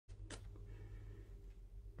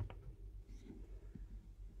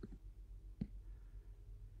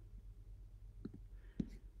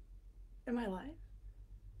Am I live?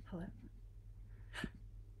 Hello?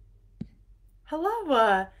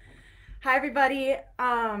 Hello! Hi, everybody.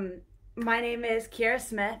 My name is Kierra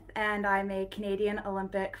Smith, and I'm a Canadian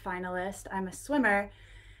Olympic finalist. I'm a swimmer,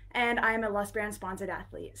 and I'm a LUS brand sponsored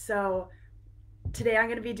athlete. So today I'm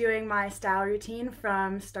going to be doing my style routine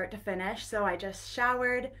from start to finish. So I just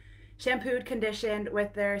showered, shampooed, conditioned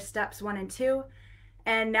with their steps 1 and 2,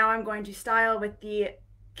 and now I'm going to style with the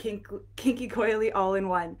Kinky-Coily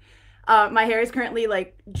all-in-one. My hair is currently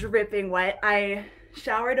like dripping wet. I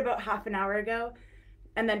showered about half an hour ago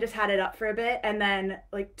and then just had it up for a bit, and then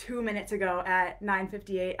like 2 minutes ago at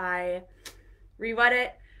 9:58 I re-wet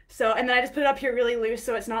it. So, and then I just put it up here really loose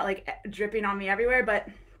so it's not like dripping on me everywhere. But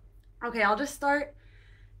okay, I'll just start.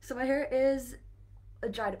 So my hair is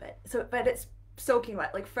dried a bit, so but it's soaking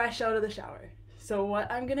wet, like fresh out of the shower. So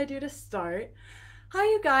what I'm gonna do to start, hi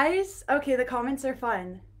you guys. Okay, the comments are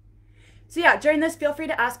fun. So yeah, during this, feel free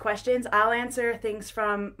to ask questions. I'll answer things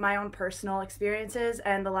from my own personal experiences,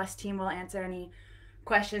 and the LUS team will answer any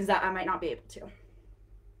questions that I might not be able to.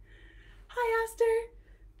 Hi, Aster.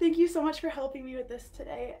 Thank you so much for helping me with this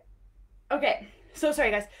today. Okay, so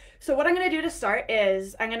sorry guys. So what I'm gonna do to start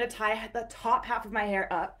is I'm gonna tie the top half of my hair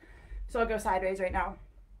up. So I'll go sideways right now.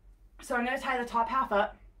 So I'm gonna tie the top half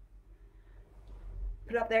up,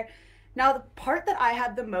 put it up there. Now the part that I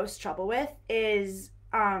had the most trouble with is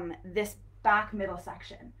this back middle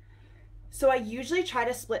section. So I usually try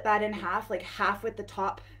to split that in half, like half with the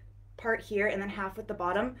top part here and then half with the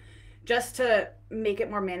bottom, just to make it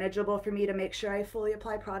more manageable for me to make sure I fully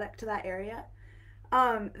apply product to that area.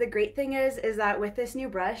 The great thing is that with this new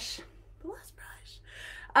brush, the LUS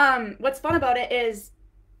brush, what's fun about it is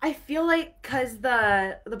I feel like, because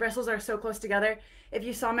the bristles are so close together, if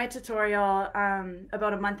you saw my tutorial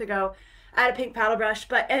about a month ago, I had a pink paddle brush,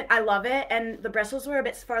 but I love it, and the bristles were a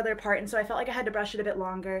bit farther apart, and so I felt like I had to brush it a bit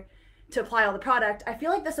longer to apply all the product. I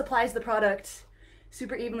feel like this applies the product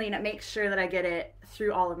super evenly, and it makes sure that I get it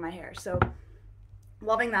through all of my hair. So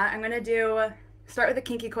loving that. I'm gonna start with the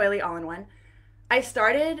Kinky-Coily all-in-one. I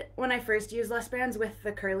started when I first used LUS brands with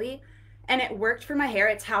the curly, and it worked for my hair.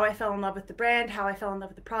 It's how I fell in love with the brand, how I fell in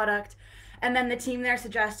love with the product. And then the team there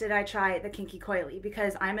suggested I try the Kinky-Coily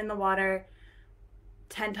because I'm in the water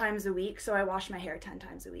 10 times a week, so I wash my hair 10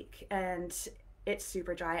 times a week, and it's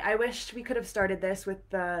super dry. I wish we could have started this with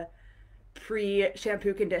the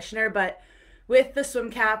pre-shampoo conditioner, but with the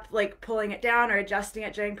swim cap, like pulling it down or adjusting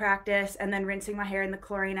it during practice and then rinsing my hair in the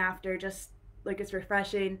chlorine after, just like it's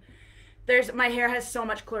refreshing. My hair has so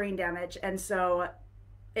much chlorine damage, and so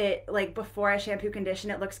it, like, before I shampoo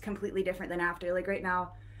condition, it looks completely different than after. Like right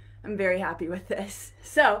now, I'm very happy with this.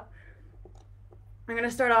 So I'm going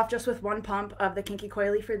to start off just with one pump of the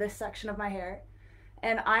Kinky-Coily for this section of my hair.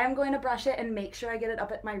 And I am going to brush it and make sure I get it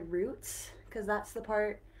up at my roots, because that's the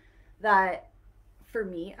part that, for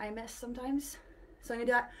me, I miss sometimes. So I'm going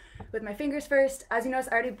to do that with my fingers first. As you notice,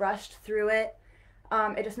 I already brushed through it.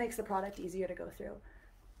 It just makes the product easier to go through.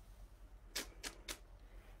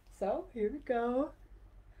 So here we go.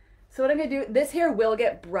 So what I'm going to do, this hair will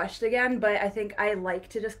get brushed again, but I think I like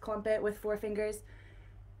to just clump it with 4 fingers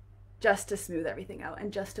just to smooth everything out,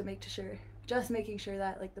 and just to make sure, making sure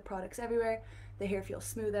that like the product's everywhere, the hair feels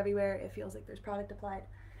smooth everywhere, it feels like there's product applied.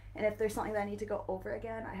 And if there's something that I need to go over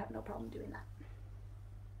again, I have no problem doing that.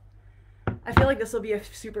 I feel like this will be a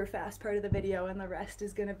super fast part of the video, and the rest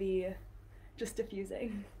is gonna be just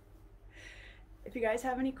diffusing. If you guys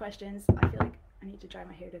have any questions, I feel like I need to dry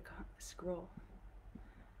my hair to scroll.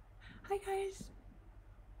 Hi guys.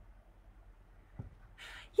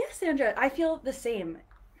 Yes, Sandra, I feel the same.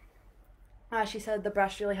 She said the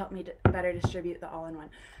brush really helped me better distribute the all-in-one.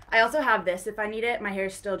 I also have this if I need it. My hair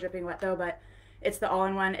is still dripping wet though, but it's the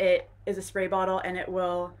all-in-one. It is a spray bottle, and it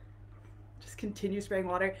will just continue spraying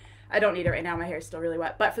water. I don't need it right now. My hair is still really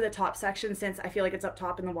wet. But for the top section, since I feel like it's up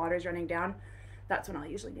top and the water is running down, that's when I'll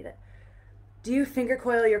usually need it. Do you finger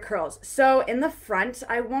coil your curls? So in the front,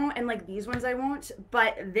 I won't, and like these ones I won't,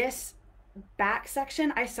 but this back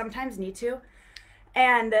section, I sometimes need to.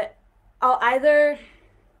 And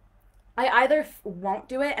I either won't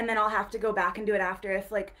do it, and then I'll have to go back and do it after,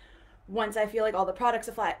 if like once I feel like all the products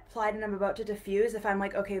applied and I'm about to diffuse, if I'm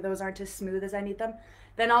like, okay, those aren't as smooth as I need them,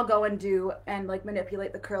 then I'll go and like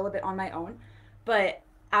manipulate the curl a bit on my own. But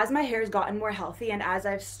as my hair's gotten more healthy, and as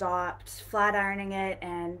I've stopped flat ironing it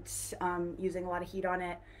and using a lot of heat on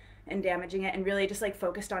it and damaging it, and really just like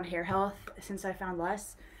focused on hair health since I found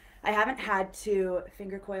LUS, I haven't had to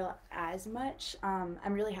finger coil as much.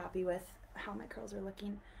 I'm really happy with how my curls are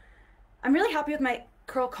looking. I'm really happy with my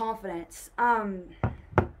curl confidence. Sorry,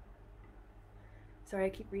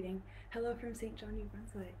 I keep reading. Hello from St. John, New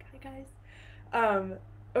Brunswick. Hi, guys.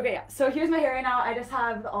 Okay, yeah. So here's my hair right now. I just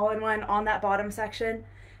have the all-in-one on that bottom section.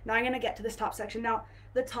 Now I'm gonna get to this top section. Now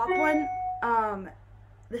the top one,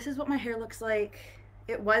 this is what my hair looks like.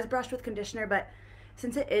 It was brushed with conditioner, but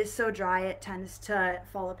since it is so dry, it tends to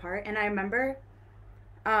fall apart. And I remember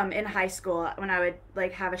in high school when I would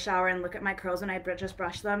like have a shower and look at my curls when I just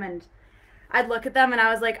brush them, and I'd look at them and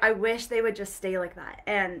I was like, I wish they would just stay like that.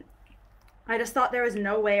 And I just thought there was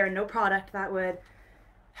no way or no product that would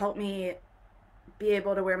help me be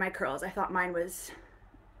able to wear my curls. I thought mine was,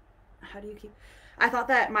 how do you keep, I thought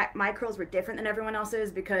that my curls were different than everyone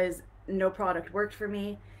else's because no product worked for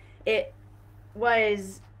me. It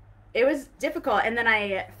was it was difficult, and then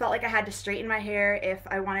I felt like I had to straighten my hair if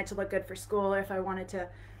I wanted to look good for school or if I wanted to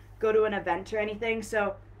go to an event or anything.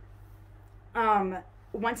 So um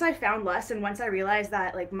once I found LUS and once I realized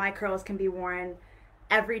that like my curls can be worn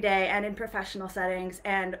every day and in professional settings,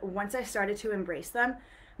 and once I started to embrace them,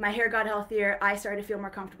 my hair got healthier. I started to feel more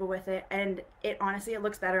comfortable with it, and it honestly it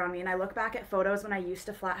looks better on me. And I look back at photos when I used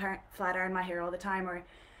to flat iron my hair all the time, or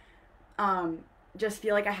um, just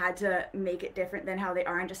feel like I had to make it different than how they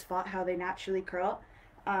are and just fought how they naturally curl.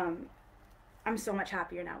 Um, I'm so much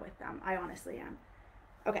happier now with them. I honestly am.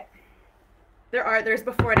 Okay. There's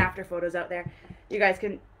before and after photos out there. You guys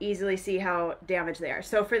can easily see how damaged they are.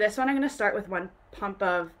 So for this one, I'm going to start with one pump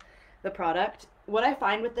of the product. What I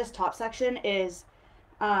find with this top section is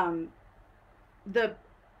um, the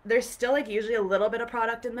there's still like usually a little bit of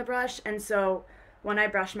product in the brush, and so when I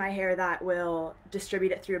brush my hair, that will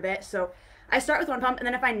distribute it through a bit. So I start with one pump, and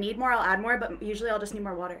then if I need more, I'll add more, but usually I'll just need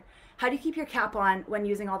more water. How do you keep your cap on when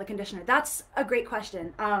using all the conditioner? That's a great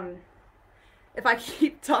question. If I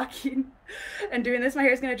keep talking and doing this, my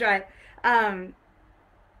hair's gonna dry. Um,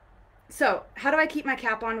 so how do I keep my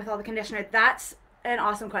cap on with all the conditioner? That's an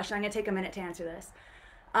awesome question. I'm gonna take a minute to answer this.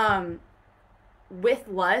 Um, with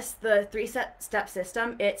LUS, the three-step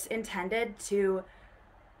system, it's intended to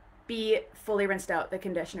be fully rinsed out, the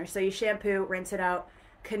conditioner. So you shampoo, rinse it out,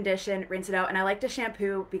 condition, rinse it out. And I like to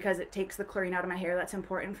shampoo because it takes the chlorine out of my hair. That's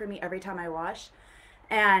important for me every time I wash.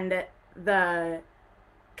 And the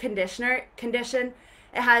condition,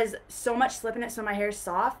 it has so much slip in it so my hair's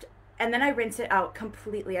soft. And then I rinse it out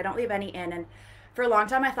completely. I don't leave any in. And for a long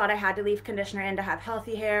time I thought I had to leave conditioner in to have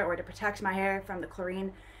healthy hair or to protect my hair from the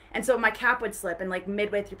chlorine. And so my cap would slip, and like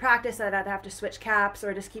midway through practice I'd have to switch caps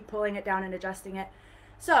or just keep pulling it down and adjusting it.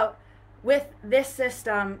 So with this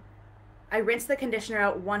system, I rinse the conditioner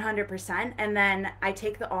out 100%, and then I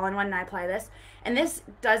take the all-in-one and I apply this. And this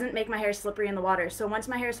doesn't make my hair slippery in the water. So once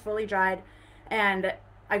my hair is fully dried and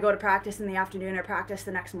I go to practice in the afternoon or practice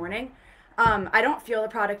the next morning, I don't feel the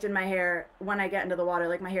product in my hair when I get into the water.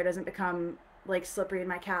 Like my hair doesn't become like slippery in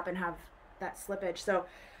my cap and have that slippage. So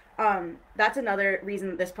that's another reason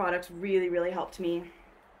that this product's really, really helped me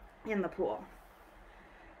in the pool.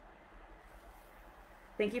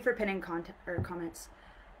 Thank you for pinning comments.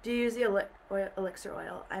 Do you use the elixir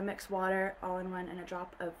oil? I mix water, all-in-one, and a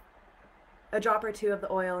drop or two of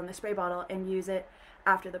the oil in the spray bottle and use it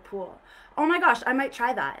after the pool. Oh my gosh, I might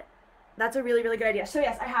try that. That's a really, really good idea. So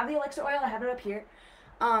yes, I have the elixir oil. I have it up here.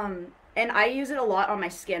 And I use it a lot on my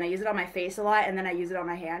skin. I use it on my face a lot, and then I use it on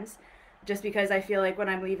my hands. Just because I feel like when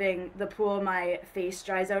I'm leaving the pool, my face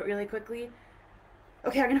dries out really quickly.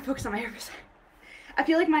 Okay, I'm gonna focus on my hair for a second. I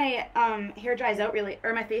feel like my hair dries out really,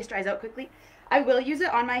 or my face dries out quickly. I will use it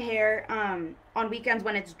on my hair on weekends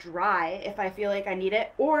when it's dry if I feel like I need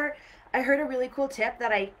it. Or I heard a really cool tip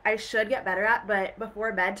that I should get better at, but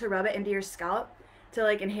before bed to rub it into your scalp to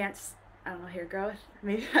like enhance, I don't know, hair growth.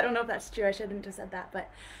 Maybe, I don't know if that's true. I shouldn't have said that, but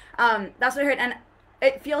that's what I heard. And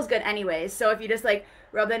it feels good anyways. So if you just like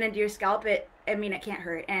rub that into your scalp, it can't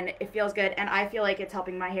hurt and it feels good. And I feel like it's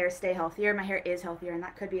helping my hair stay healthier. My hair is healthier, and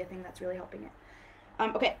that could be a thing that's really helping it.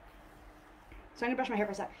 Okay, so I'm gonna brush my hair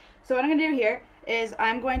for a sec. So what I'm gonna do here is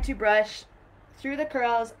I'm going to brush through the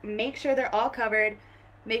curls, make sure they're all covered,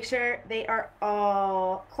 make sure they are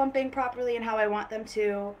all clumping properly and how I want them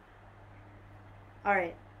to. All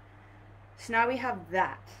right, so now we have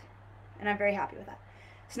that, and I'm very happy with that.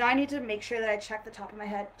 So now I need to make sure that I check the top of my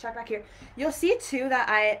head, check back here. You'll see too that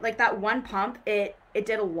I, like that one pump, it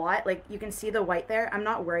did a lot. Like you can see the white there. I'm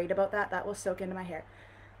not worried about that. That will soak into my hair.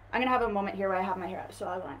 I'm going to have a moment here where I have my hair up, so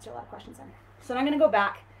I will answer a lot of questions then. So I'm going to go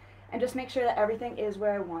back and just make sure that everything is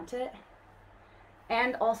where I want it.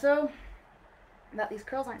 And also that these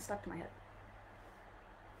curls aren't stuck to my head.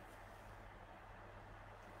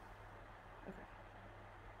 Okay.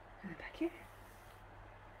 And back here.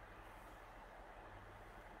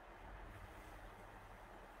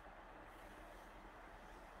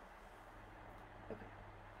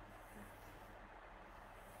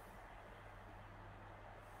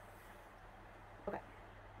 Okay.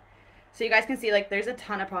 So you guys can see, like, there's a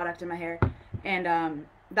ton of product in my hair. And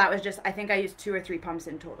that was just, I think I used 2 or 3 pumps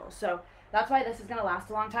in total. So that's why this is going to last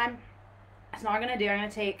a long time. So now what I'm going to do, I'm going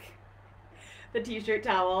to take the t-shirt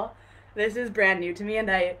towel. This is brand new to me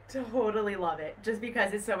and I totally love it just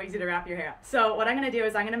because it's so easy to wrap your hair up. So what I'm going to do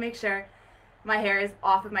is I'm going to make sure my hair is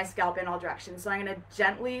off of my scalp in all directions. So I'm going to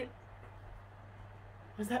gently,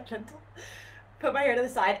 was that gentle? Put my hair to the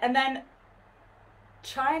side and then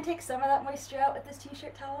try and take some of that moisture out with this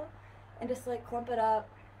t-shirt towel and just like clump it up,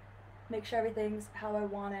 make sure everything's how I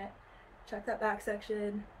want it. Check that back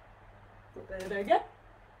section, flip it again.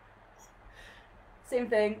 Same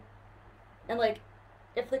thing. And like,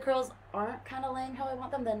 if the curls aren't kind of laying how I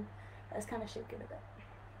want them, then I just kind of shake it a bit.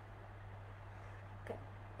 Okay,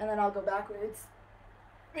 and then I'll go backwards.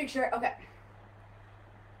 Make sure, okay.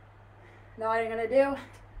 Now what I'm gonna do,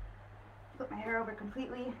 put my hair over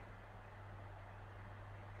completely.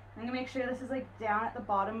 I'm gonna make sure this is like down at the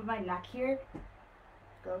bottom of my neck here.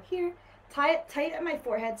 Go here, tie it tight at my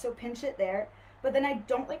forehead, so pinch it there. But then I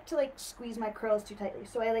don't like to like squeeze my curls too tightly.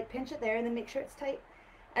 So I like pinch it there and then make sure it's tight.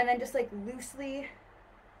 And then just like loosely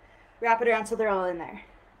wrap it around so they're all in there.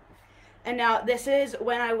 And now this is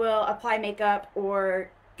when I will apply makeup or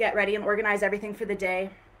get ready and organize everything for the day.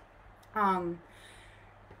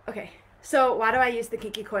 Okay, so why do I use the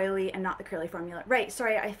Kinky-Coily and not the curly formula? Right,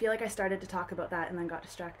 sorry, I feel like I started to talk about that and then got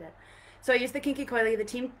distracted. So I used the Kinky-Coily. The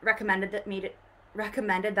team recommended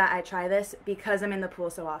that I try this because I'm in the pool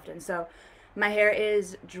so often. So my hair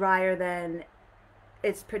is drier than,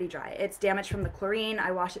 it's pretty dry. It's damaged from the chlorine. I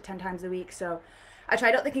wash it 10 times a week, so I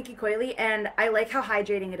tried out the Kinky-Coily and I like how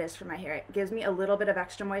hydrating it is for my hair. It gives me a little bit of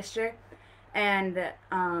extra moisture and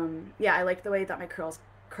yeah, I like the way that my curls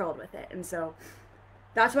curled with it. And so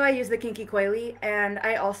that's why I use the Kinky-Coily. And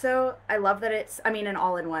I love that it's, an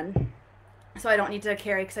all-in-one. So I don't need to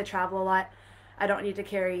carry, because I travel a lot, I don't need to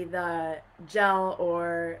carry the gel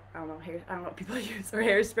or, I don't know what people use, or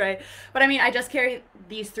hairspray. But I just carry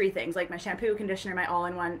these 3 things, like my shampoo, conditioner, my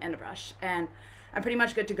all-in-one, and a brush. And I'm pretty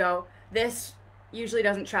much good to go. This usually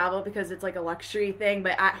doesn't travel because it's like a luxury thing,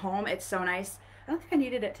 but at home it's so nice. I don't think I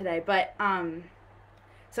needed it today, but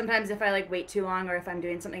sometimes if I like wait too long or if I'm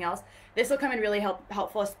doing something else, this will come in really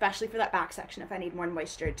helpful, especially for that back section if I need more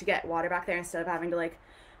moisture to get water back there instead of having to like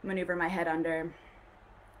maneuver my head under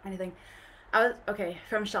anything.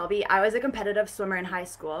 From Shelby, I was a competitive swimmer in high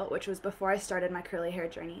school, which was before I started my curly hair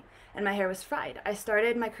journey, and my hair was fried. I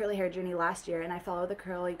started my curly hair journey last year and I followed the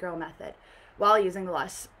curly girl method while using the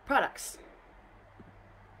LUS products.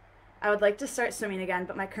 I would like to start swimming again,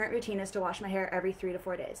 but my current routine is to wash my hair every 3 to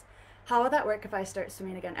 4 days. How will that work if I start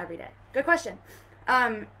swimming again every day? Good question.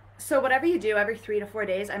 So whatever you do every 3 to 4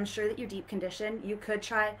 days, I'm sure that you deep condition. You could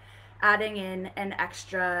try adding in an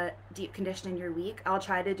extra deep condition in your week. I'll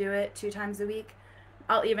try to do it 2 times a week.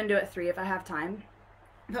 I'll even do it 3 if I have time.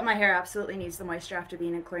 But my hair absolutely needs the moisture after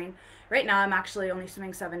being in chlorine. Right now I'm actually only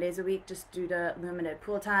swimming 7 days a week just due to limited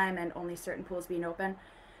pool time and only certain pools being open.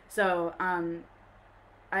 So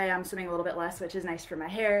I am swimming a little bit less, which is nice for my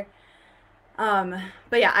hair.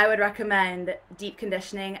 But yeah, I would recommend deep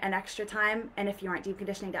conditioning an extra time, and if you aren't deep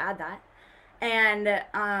conditioning, to add that. And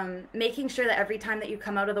making sure that every time that you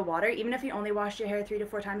come out of the water, even if you only wash your hair 3 to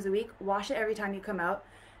 4 times a week, wash it every time you come out,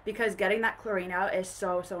 because getting that chlorine out is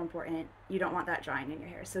so important. You don't want that drying in your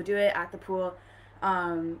hair. So do it at the pool.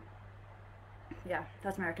 Yeah,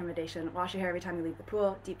 that's my recommendation. Wash your hair every time you leave the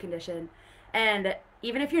pool, deep condition. And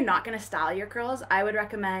even if you're not going to style your curls, I would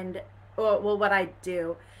recommend, well, what I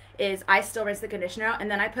do is I still rinse the conditioner out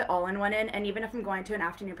and then I put all-in-one in. And even if I'm going to an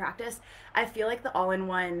afternoon practice, I feel like the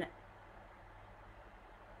all-in-one,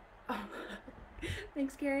 oh,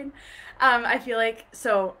 thanks Karen. I feel like,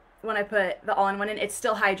 so when I put the all-in-one in, it's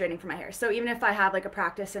still hydrating for my hair. So even if I have like a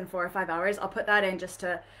practice in 4 or 5 hours, I'll put that in just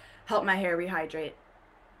to help my hair rehydrate.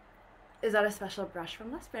 Is that a special brush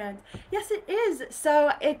from LUS Brands? Yes, it is.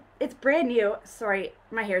 So it's brand new. Sorry,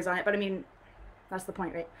 my hair's on it, but that's the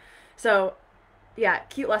point, right? So yeah,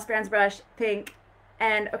 cute LUS Brands brush, pink,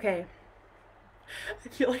 and okay. I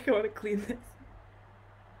feel like I want to clean this.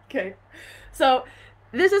 Okay, so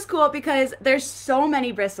this is cool because there's so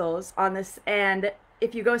many bristles on this, and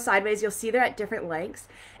if you go sideways, you'll see they're at different lengths,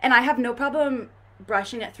 and I have no problem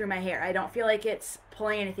brushing it through my hair. I don't feel like it's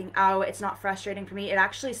pulling anything out. It's not frustrating for me. It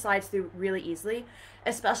actually slides through really easily,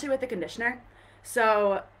 especially with the conditioner.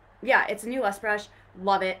 So yeah, it's a new LUS brush.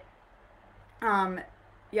 Love it.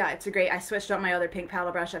 Yeah, it's a great, I switched out my other pink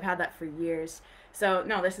paddle brush. I've had that for years. So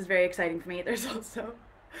no, this is very exciting for me. There's also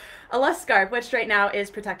a LUS scarf, which right now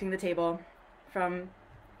is protecting the table from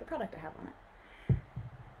the product I have on it.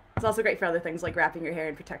 It's also great for other things like wrapping your hair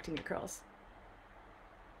and protecting your curls.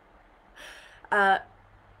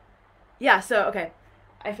 Yeah, so, okay.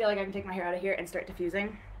 I feel like I can take my hair out of here and start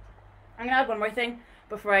diffusing. I'm gonna add one more thing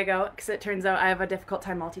before I go, because it turns out I have a difficult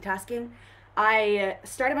time multitasking. I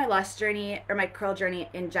started my LUS journey, or my curl journey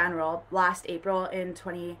in general, last April in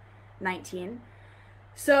 2019.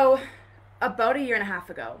 So, about a year and a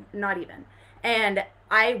half ago, not even. And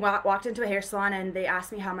I walked into a hair salon and they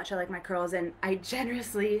asked me how much I like my curls, and I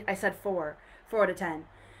said 4 out of 10.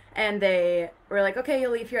 And they were like, okay,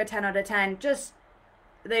 you'll leave here a 10 out of 10.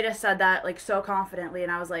 They just said that like so confidently,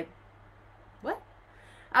 and I was like, what?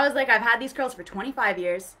 I was like, I've had these curls for 25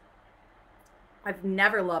 years. I've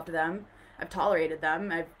never loved them. I've tolerated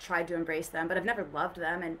them. I've tried to embrace them, but I've never loved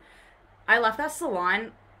them. And I left that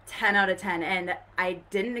salon 10 out of 10, and I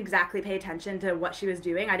didn't exactly pay attention to what she was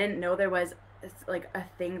doing. I didn't know there was like a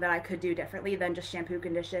thing that I could do differently than just shampoo,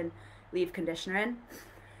 condition, leave conditioner in.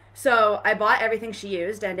 So I bought everything she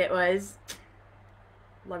used, and it was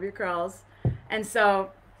love your curls. And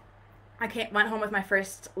so I went home with my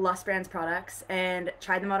first LUS Brands products and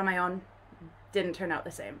tried them out on my own. Didn't turn out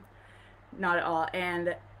the same. Not at all.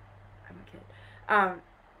 And I'm a kid.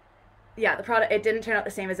 Yeah, the product, it didn't turn out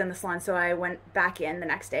the same as in the salon, so I went back in the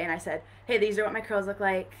next day and I said, hey, these are what my curls look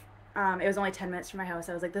like. It was only 10 minutes from my house.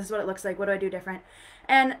 I was like, this is what it looks like. What do I do different?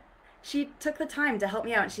 And she took the time to help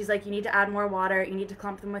me out. And she's like, you need to add more water. You need to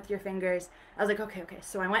clump them with your fingers. I was like, okay.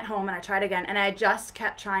 So I went home and I tried again, and I just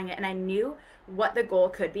kept trying it, and I knew what the goal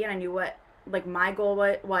could be, and I knew what like my goal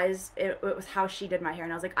was. It was how she did my hair,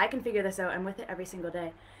 and I was like, I can figure this out. I'm with it every single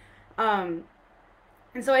day. And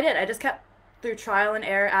so I did. I just kept through trial and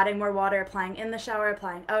error, adding more water, applying in the shower,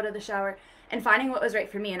 applying out of the shower, and finding what was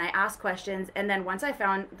right for me. And I asked questions, and then once I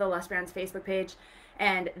found the LUS Brands Facebook page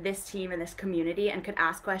and this team and this community and could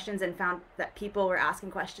ask questions and found that people were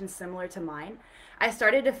asking questions similar to mine, I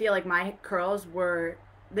started to feel like my curls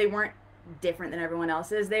they weren't different than everyone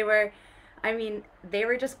else's. They were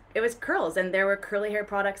just, it was curls, and there were curly hair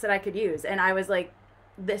products that I could use. And I was like,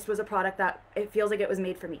 this was a product that it feels like it was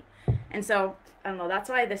made for me. And so, I don't know, that's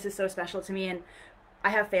why this is so special to me. And I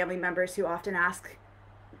have family members who often ask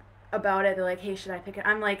about it. They're like, hey, should I pick it?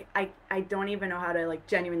 I'm like, I don't even know how to like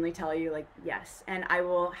genuinely tell you like, yes. And I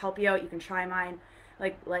will help you out. You can try mine.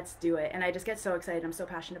 Like, let's do it. And I just get so excited. I'm so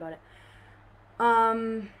passionate about it.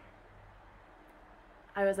 I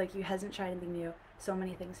was like, you hasn't tried anything new. So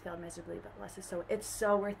many things failed miserably, but LUS is it's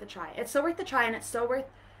so worth the try. It's so worth the try, and it's so worth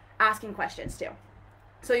asking questions too.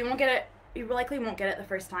 So you likely won't get it the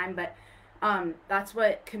first time, but that's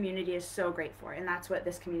what community is so great for, and that's what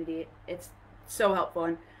this community, it's so helpful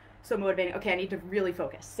and so motivating. Okay, I need to really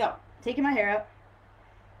focus. So, taking my hair out,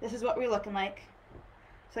 this is what we're looking like.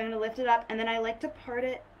 So I'm going to lift it up, and then I like to part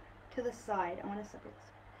it to the side. I want to separate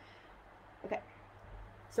this. Okay,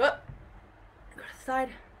 so up, go to the side.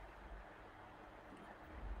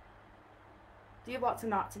 Do you have lots of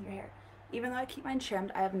knots in your hair? Even though I keep mine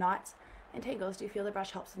trimmed, I have knots and tangles. Do you feel the brush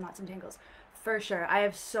helps with knots and tangles? For sure. I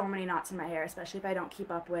have so many knots in my hair, especially if I don't keep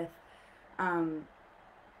up with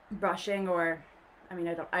brushing, or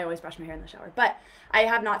I always brush my hair in the shower, but I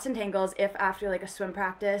have knots and tangles if after like a swim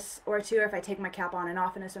practice or two, or if I take my cap on and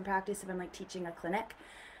off in a swim practice, if I'm like teaching a clinic.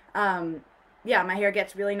 Yeah, my hair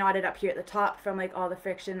gets really knotted up here at the top from like all the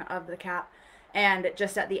friction of the cap, and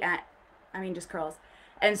just at the end, just curls.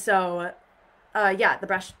 And so yeah, the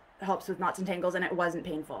brush helps with knots and tangles, and it wasn't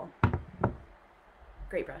painful.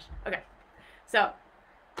 Great brush. Okay, so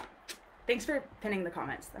thanks for pinning the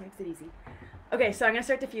comments. That makes it easy. Okay, so I'm gonna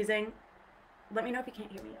start diffusing. Let me know if you can't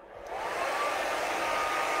hear me.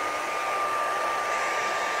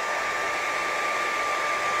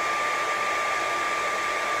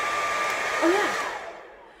 Oh yeah,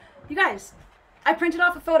 you guys, I printed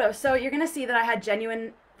off a photo, so you're gonna see that I had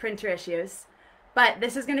genuine printer issues. But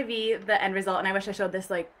this is going to be the end result, and I wish I showed this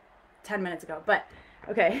like 10 minutes ago. But,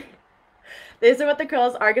 okay. These are what the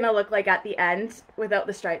curls are going to look like at the end without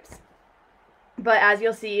the stripes. But as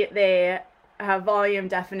you'll see, they have volume,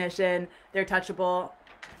 definition, they're touchable.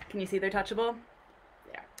 Can you see they're touchable?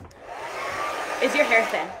 Yeah. Is your hair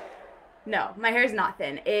thin? No, my hair is not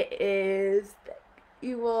thin. It is thick.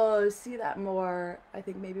 You will see that more, I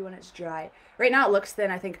think, maybe when it's dry. Right now it looks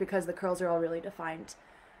thin, I think, because the curls are all really defined.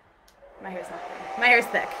 My hair's not thin. My hair's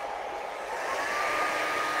thick.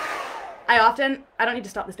 I don't need to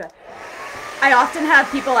stop this dry. I often have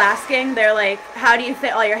people asking, they're like, how do you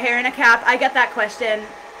fit all your hair in a cap? I get that question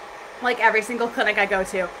like every single clinic I go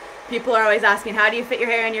to. People are always asking, how do you fit your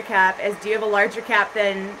hair in your cap? Do you have a larger cap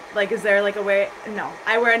than, like, is there like a way? No,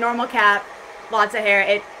 I wear a normal cap, lots of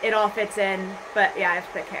hair, it all fits in, but yeah, I have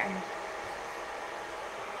thick hair.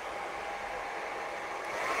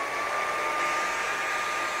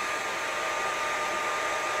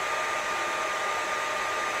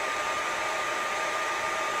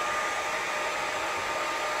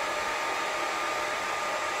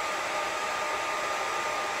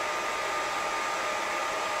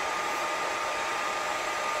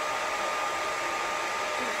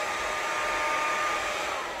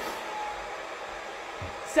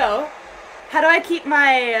 I keep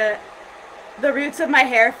my the roots of my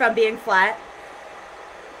hair from being flat?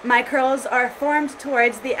 My curls are formed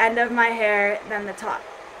towards the end of my hair than the top.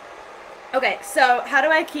 Okay, so how do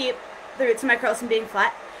I keep the roots of my curls from being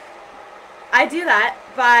flat? I do that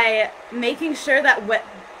by making sure that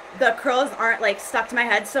the curls aren't like stuck to my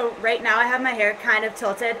head. So right now I have my hair kind of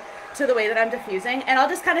tilted to the way that I'm diffusing, and I'll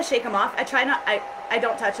just kind of shake them off. I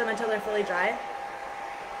don't touch them until they're fully dry.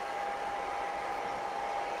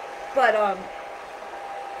 But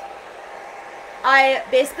I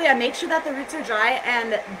make sure that the roots are dry,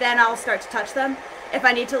 and then I'll start to touch them if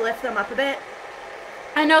I need to lift them up a bit.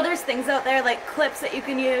 I know there's things out there like clips that you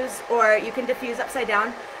can use, or you can diffuse upside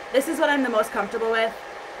down. This is what I'm the most comfortable with.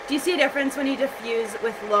 Do you see a difference when you diffuse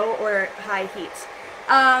with low or high heat?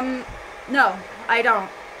 No, I don't.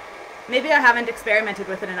 Maybe I haven't experimented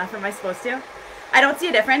with it enough. Am I supposed to? I don't see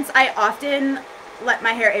a difference. I often let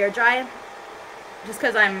my hair air dry just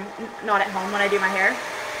because I'm not at home when I do my hair.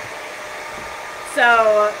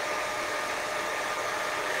 So,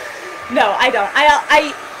 no, I don't.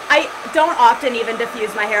 I don't often even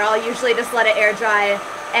diffuse my hair. I'll usually just let it air dry,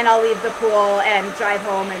 and I'll leave the pool and drive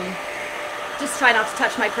home and just try not to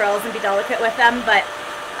touch my curls and be delicate with them. But,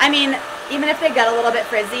 I mean, even if they get a little bit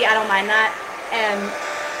frizzy, I don't mind that. And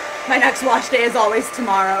my next wash day is always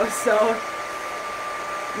tomorrow, so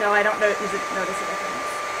no, I don't notice a difference.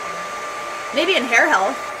 Maybe in hair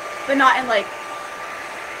health, but not in, like,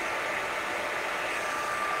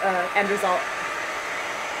 end result.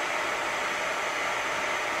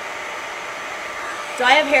 Do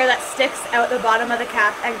I have hair that sticks out the bottom of the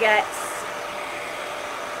cap and gets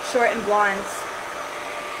short and blonde?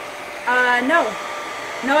 No.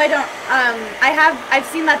 No, I don't. I've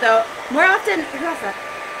seen that though. More often, who else that?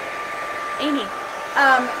 Amy.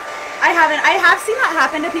 I have seen that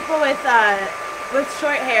happen to people with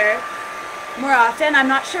short hair more often. I'm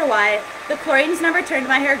not sure why. The chlorine's never turned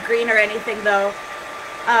my hair green or anything though.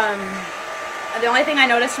 The only thing I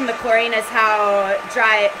noticed from the chlorine is how it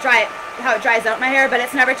dries out my hair, but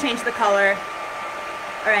it's never changed the color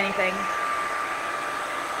or anything.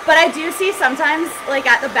 But I do see sometimes, like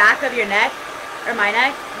at the back of your neck, or my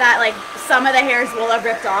neck, that like some of the hairs will have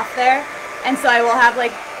ripped off there, and so I will have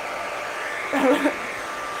like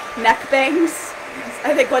neck bangs,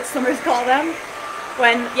 I think what swimmers call them,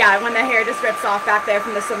 when the hair just rips off back there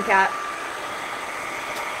from the swim cap.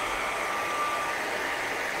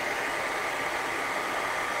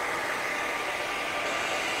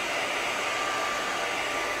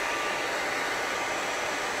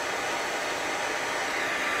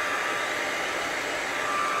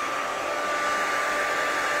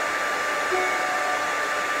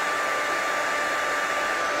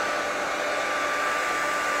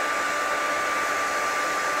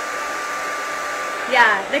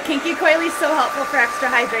 Yeah, the Kinky-Coily is so helpful for extra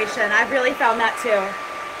hydration. I've really found that too.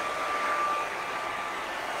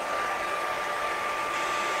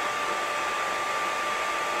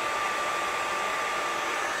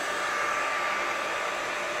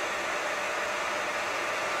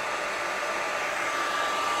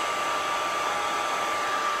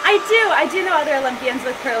 I do know other Olympians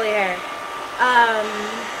with curly hair.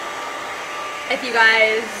 If you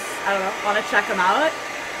guys, I don't know, want to check them out.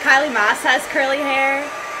 Kylie Mass has curly hair.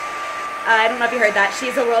 I don't know if you heard that.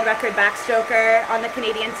 She's a world record backstroker on the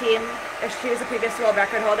Canadian team. She was a previous world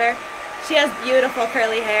record holder. She has beautiful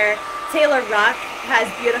curly hair. Taylor Ruck has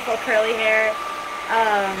beautiful curly hair.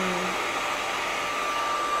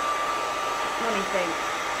 Let me think.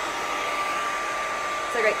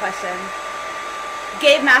 It's a great question.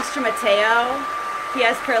 Gabe Mastromateo, he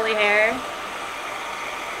has curly hair.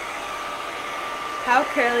 How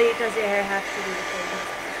curly does your hair have to be?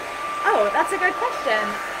 Oh, that's a good question.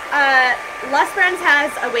 LUS Brands has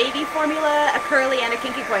a wavy formula, a curly, and a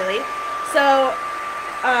Kinky-Coily. So,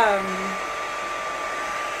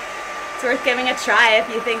 it's worth giving a try if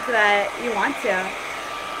you think that you want to.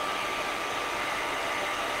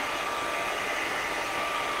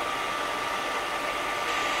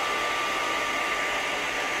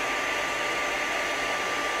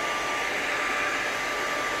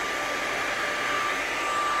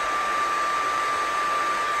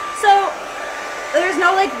 There's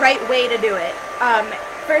no like right way to do it.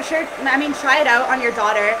 For sure, I mean, try it out on your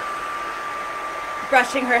daughter,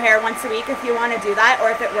 brushing her hair once a week if you want to do that,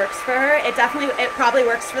 or if it works for her. It probably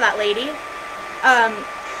works for that lady.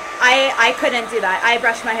 I couldn't do that. I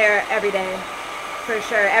brush my hair every day, for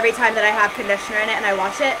sure. Every time that I have conditioner in it and I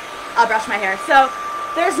wash it, I'll brush my hair. So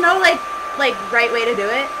there's no like right way to do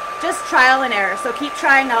it. Just trial and error. So keep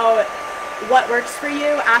trying out what works for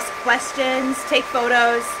you. Ask questions. Take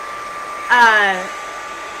photos.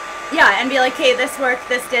 Yeah, and be like, hey, this worked,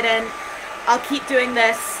 this didn't. I'll keep doing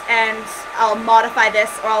this and I'll modify this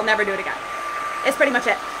or I'll never do it again. It's pretty much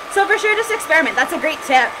it. So for sure, just experiment. That's a great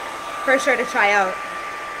tip for sure to try out.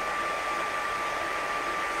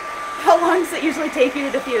 How long does it usually take you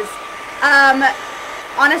to diffuse?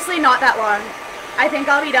 Honestly, not that long. I think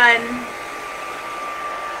I'll be done,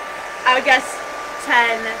 I would guess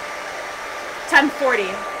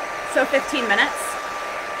 10:40, so 15 minutes.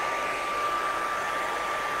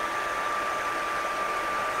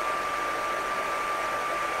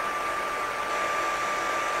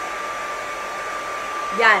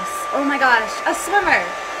 Yes. Oh my gosh. A swimmer.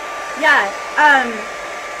 Yeah.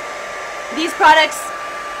 These products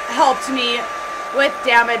helped me with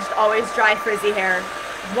damaged, always dry, frizzy hair.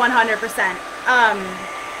 100%.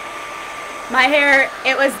 My hair,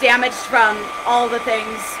 it was damaged from all the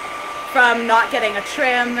things, from not getting a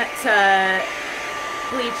trim, to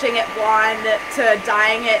bleaching it blonde, to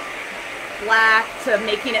dyeing it black, to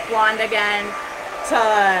making it blonde again,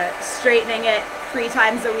 to straightening it 3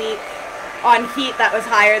 times a week on heat that was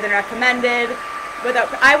higher than recommended.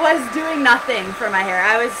 I was doing nothing for my hair.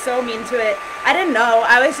 I was so mean to it. I didn't know.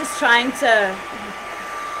 I was just trying to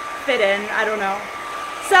fit in. I don't know.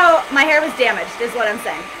 So my hair was damaged is what I'm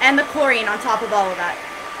saying. And the chlorine on top of all of that.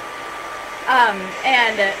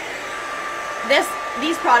 And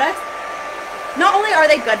these products, not only are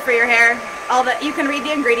they good for your hair, you can read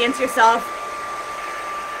the ingredients yourself.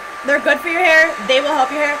 They're good for your hair. They will help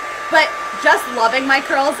your hair. But just loving my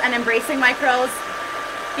curls and embracing my curls,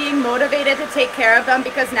 being motivated to take care of them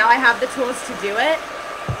because now I have the tools to do it,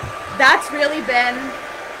 that's really been,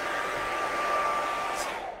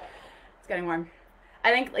 it's getting warm. I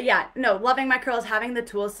think, yeah, no, loving my curls, having the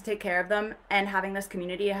tools to take care of them, and having this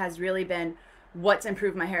community has really been what's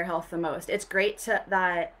improved my hair health the most. It's great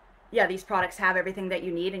that, yeah, these products have everything that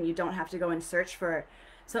you need and you don't have to go and search for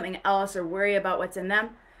something else or worry about what's in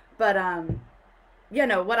them. But, you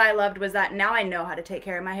know, what I loved was that now I know how to take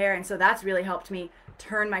care of my hair, and so that's really helped me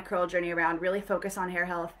turn my curl journey around, really focus on hair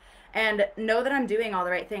health, and know that I'm doing all the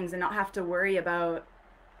right things and not have to worry about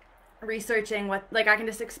researching what, like, I can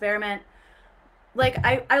just experiment. Like,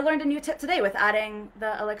 I learned a new tip today with adding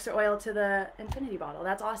the elixir oil to the infinity bottle.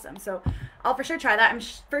 That's awesome. So I'll for sure try that. I'm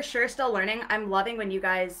for sure still learning. I'm loving when you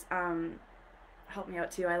guys help me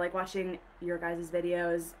out too. I like watching your guys'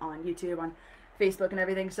 videos on YouTube, on Facebook and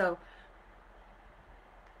everything. So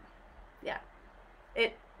yeah,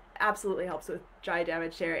 it absolutely helps with dry,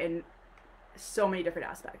 damaged hair in so many different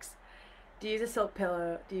aspects. Do you use a silk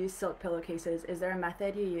pillow? Do you use silk pillowcases? Is there a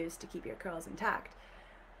method you use to keep your curls intact?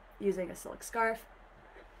 Using a silk scarf.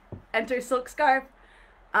 Enter silk scarf.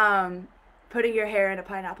 Putting your hair in a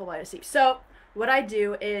pineapple while you sleep. So what I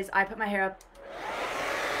do is I put my hair up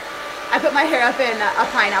in a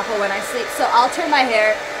pineapple when I sleep. So I'll turn my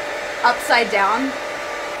hair upside down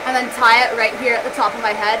and then tie it right here at the top of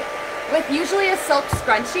my head with usually a silk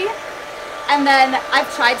scrunchie. And then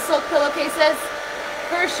I've tried silk pillowcases.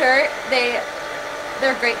 For sure,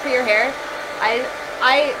 they're great for your hair.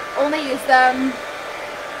 I only use them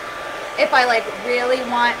if I like really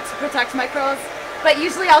want to protect my curls. But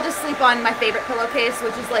usually I'll just sleep on my favorite pillowcase,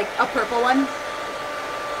 which is like a purple one.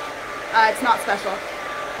 It's not special.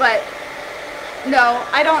 But no,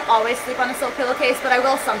 I don't always sleep on a silk pillowcase, but I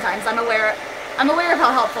will sometimes. I'm aware of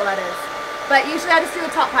how helpful that is. But usually I just do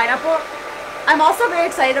the top pineapple. I'm also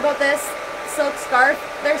very excited about this silk scarf.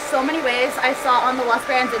 There's so many ways I saw on the LUS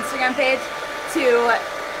brand's Instagram page to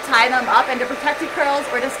tie them up and to protect your curls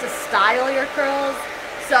or just to style your curls.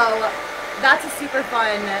 So that's a super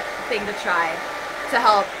fun thing to try to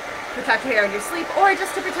help protect your hair in your sleep or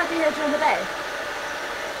just to protect your hair during the day.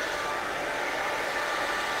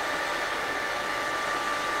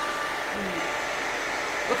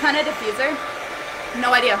 What kind of diffuser?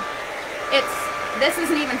 No idea. This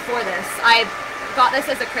isn't even for this. I got this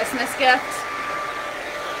as a Christmas gift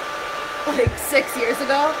like 6 years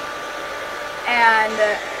ago, and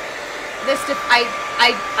this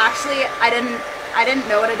I didn't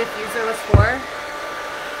know what a diffuser was for,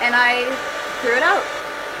 and I threw it out.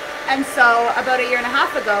 And so about 1.5 years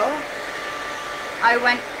ago, I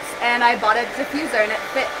went and I bought a diffuser, and it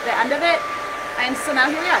fit the end of it, and so now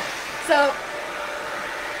here we are. So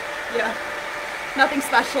yeah, nothing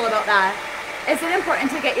special about that. Is it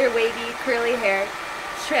important to get your wavy, curly hair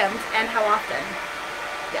trimmed, and how often?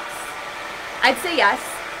 Yes. I'd say yes.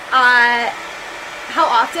 How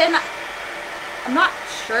often? I'm not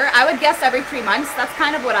sure. I would guess every 3 months. That's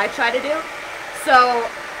kind of what I try to do. So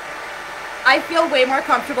I feel way more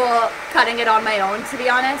comfortable cutting it on my own, to be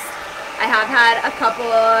honest. I have had a couple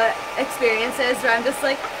experiences where I'm just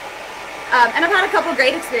like, and I've had a couple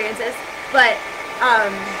great experiences, but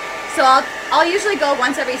So I'll usually go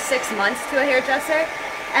once every 6 months to a hairdresser,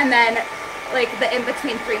 and then like the in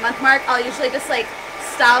between 3-month mark, I'll usually just like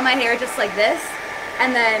style my hair just like this,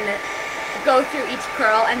 and then go through each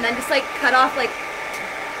curl, and then just like cut off like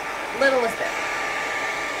littlest bit.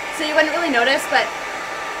 So you wouldn't really notice, but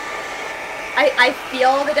I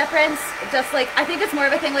feel the difference. Just like, I think it's more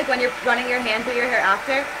of a thing like when you're running your hand through your hair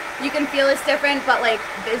after, you can feel it's different, but like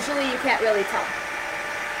visually you can't really tell.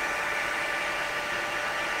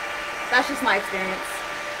 That's just my experience.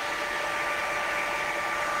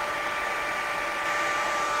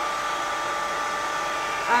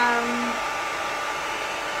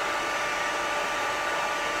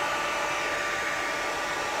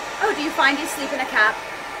 Oh, do you find you sleep in a cap?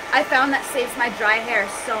 I found that saves my dry hair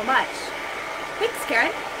so much. Thanks,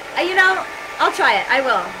 Karen. You know, I'll try it. I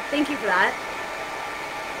will. Thank you for that.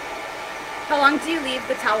 How long do you leave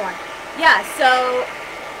the towel on? Yeah, so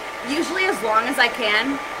usually as long as I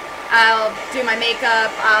can. I'll do my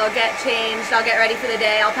makeup, I'll get changed, I'll get ready for the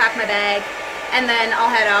day, I'll pack my bag, and then I'll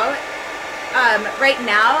head out. Right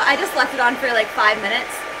now, I just left it on for like 5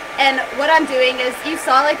 minutes, and what I'm doing is, you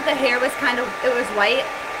saw like the hair was kind of, it was white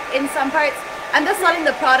in some parts. I'm just letting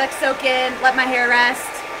the product soak in, let my hair rest,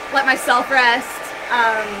 let myself rest,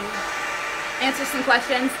 answer some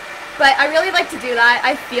questions. But I really like to do that.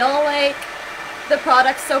 I feel like the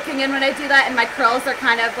product's soaking in when I do that, and my curls are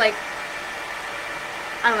kind of like,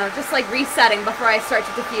 I don't know, just like resetting before I start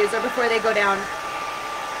to diffuse or before they go down.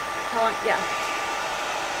 How long? Yeah.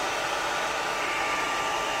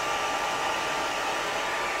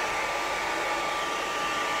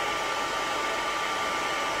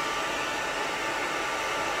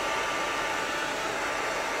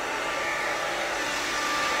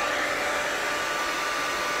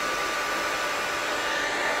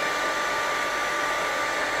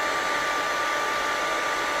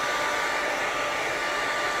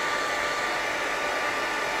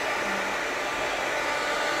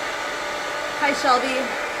 Hi Shelby.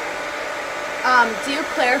 Do you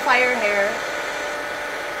clarify your hair?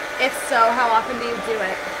 If so, how often do you do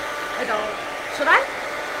it? I don't. Should I?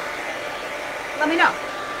 Let me know.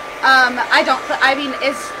 I don't. I mean,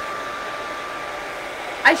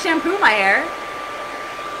 I shampoo my hair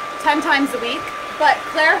 10 times a week, but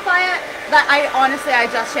clarify it. That I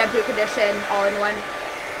just shampoo, condition, all in one.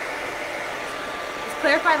 Is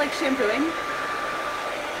clarify like shampooing?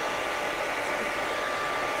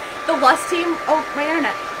 The LUS team, oh, my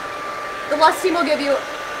internet. The LUS team will give you,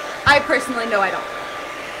 I personally know I don't.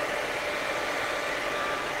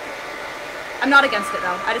 I'm not against it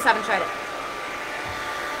though, I just haven't tried it.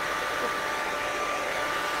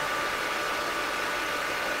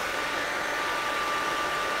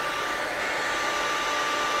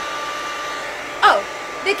 Oh,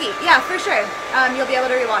 Vicky, yeah, for sure. You'll be able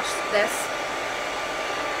to rewatch this.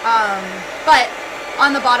 But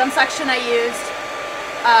on the bottom section I used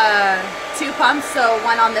 2 pumps, so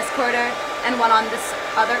one on this quarter and one on this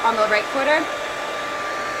other, on the right quarter.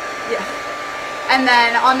 Yeah. And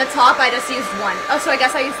then on the top I just used 1. Oh, so I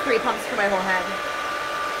guess I used 3 pumps for my whole head.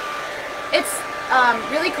 It's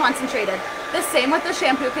really concentrated. The same with the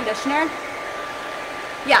shampoo conditioner.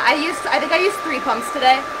 Yeah, I think I used 3 pumps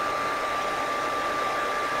today.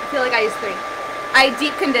 I feel like I used 3. I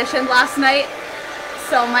deep conditioned last night,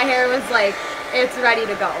 so my hair was like, it's ready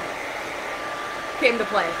to go. Came to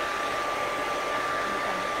play.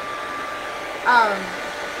 Of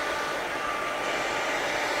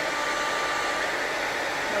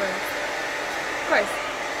course.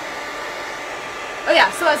 Oh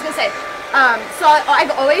yeah, so I was gonna say, so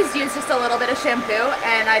I've always used just a little bit of shampoo,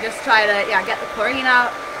 and I just try to, yeah, get the chlorine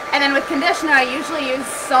out. And then with conditioner, I usually use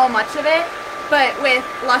so much of it, but with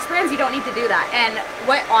LUS brands, you don't need to do that. And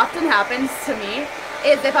what often happens to me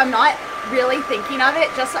is if I'm not really thinking of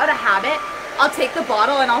it, just out of habit, I'll take the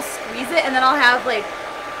bottle and I'll squeeze it, and then I'll have like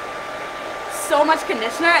so much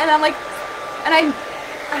conditioner, and I'm like, and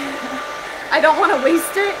I don't want to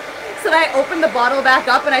waste it, so then I open the bottle back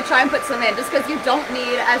up and I try and put some in, just because you don't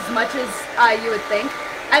need as much as you would think.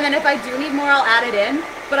 And then if I do need more, I'll add it in,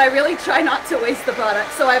 but I really try not to waste the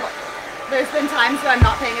product. So there's been times where I'm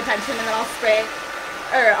not paying attention, and then I'll spray,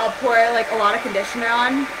 or I'll pour like a lot of conditioner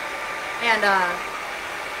on, and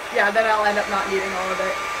yeah, then I'll end up not needing all of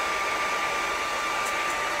it.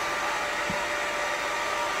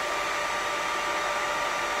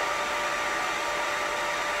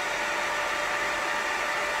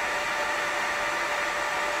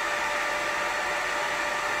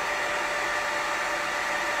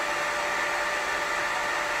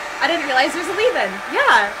 I didn't realize there's a leave-in.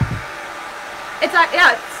 Yeah. It's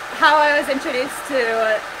how I was introduced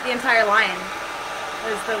to the entire line,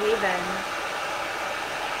 was the leave-in.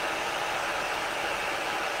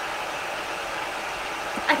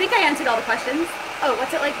 I think I answered all the questions. Oh,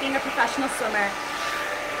 what's it like being a professional swimmer?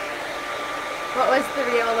 What was the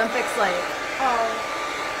Rio Olympics like? Oh,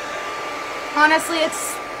 honestly,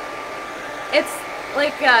 it's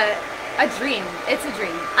like a dream. It's a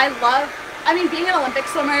dream. I mean, being an Olympic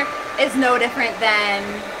swimmer is no different than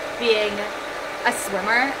being a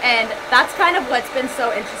swimmer, and that's kind of what's been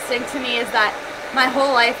so interesting to me, is that my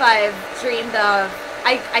whole life I've dreamed of,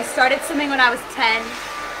 I started swimming when I was 10,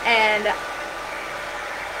 and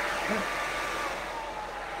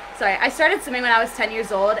I started swimming when I was 10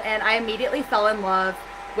 years old, and I immediately fell in love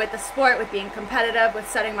with the sport, with being competitive, with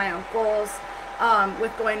setting my own goals,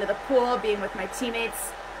 with going to the pool, being with my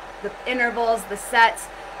teammates, the intervals, the sets.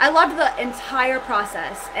 I loved the entire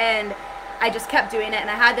process, and I just kept doing it, and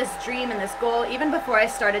I had this dream and this goal even before I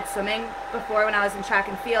started swimming, before when I was in track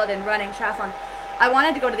and field and running triathlon. I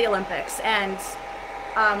wanted to go to the Olympics, and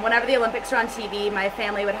whenever the Olympics were on TV, my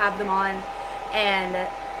family would have them on, and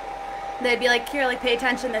they'd be like, Kierra, like, pay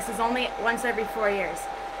attention, this is only once every 4 years.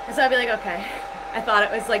 And so I'd be like, okay. I thought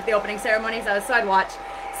it was like the opening ceremonies, so I'd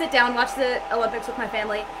sit down, watch the Olympics with my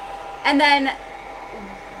family, and then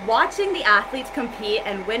watching the athletes compete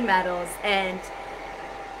and win medals and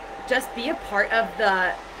just be a part of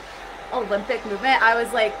the Olympic movement, I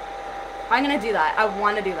was like, I'm gonna do that. I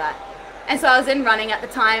want to do that. And so I was in running at the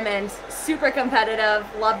time and super competitive,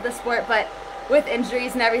 loved the sport, but with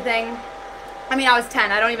injuries and everything, I mean, I was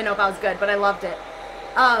 10. I don't even know if I was good, but I loved it.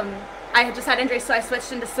 I had just had injuries, so I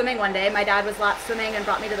switched into swimming one day. My dad was lap swimming and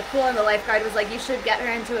brought me to the pool, and the lifeguard was like, you should get her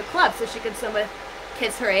into a club so she could swim with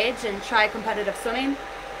kids her age and try competitive swimming.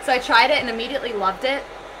 So I tried it and immediately loved it.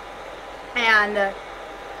 And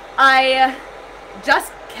I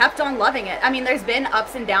just kept on loving it. I mean, there's been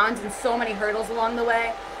ups and downs and so many hurdles along the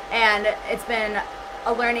way, and it's been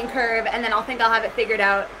a learning curve, and then I'll think I'll have it figured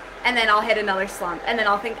out, and then I'll hit another slump, and then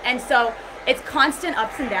I'll think, and so it's constant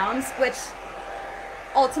ups and downs, which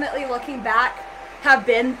ultimately, looking back, have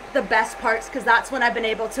been the best parts, because that's when I've been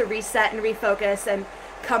able to reset and refocus and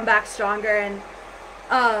come back stronger. And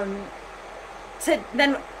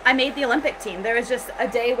then I made the Olympic team. There was just a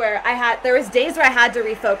day where there was days where I had to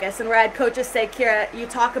refocus, and where I had coaches say, Kierra, you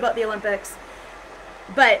talk about the Olympics,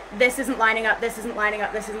 but this isn't lining up, this isn't lining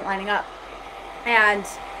up, this isn't lining up. And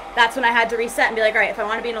that's when I had to reset and be like, all right, if I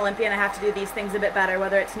want to be an Olympian, I have to do these things a bit better,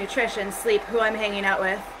 whether it's nutrition, sleep, who I'm hanging out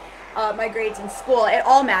with, my grades in school, it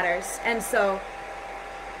all matters. And so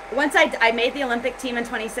once I made the Olympic team in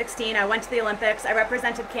 2016, I went to the Olympics, I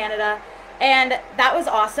represented Canada, and that was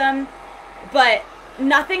awesome, but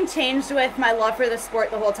nothing changed with my love for the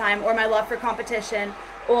sport the whole time, or my love for competition,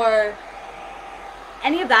 or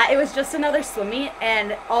any of that. It was just another swim meet,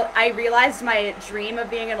 and I realized my dream of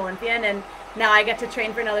being an Olympian, and now I get to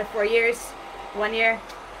train for another 4 years, 1 year.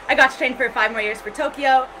 I got to train for 5 more years for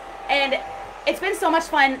Tokyo, and it's been so much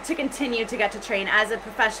fun to continue to get to train as a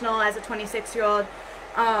professional, as a 26-year-old,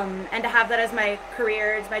 and to have that as my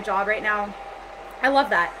career, as my job right now. I love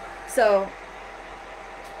that. So,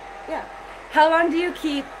 yeah. How long do you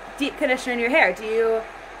keep deep conditioner in your hair? Do you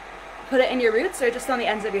put it in your roots or just on the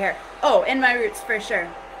ends of your hair? Oh, in my roots for sure.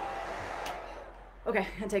 Okay,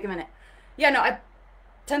 it'll take a minute. Yeah, no,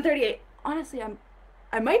 10:38. Honestly,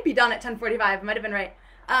 I might be done at 10:45. I might have been right.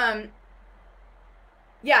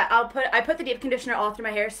 Yeah, I put the deep conditioner all through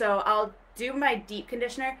my hair, so I'll do my deep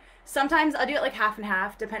conditioner. Sometimes I'll do it like half and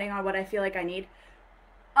half, depending on what I feel like I need.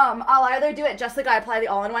 I'll either do it just like I apply the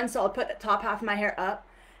all-in-one, so I'll put the top half of my hair up,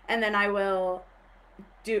 and then I will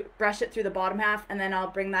brush it through the bottom half, and then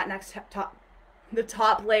I'll bring that the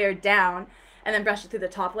top layer down, and then brush it through the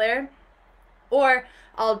top layer. Or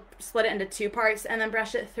I'll split it into 2 parts and then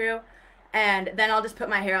brush it through, and then I'll just put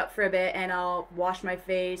my hair up for a bit, and I'll wash my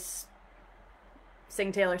face,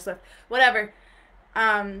 sing Taylor Swift, whatever.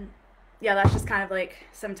 Yeah, that's just kind of like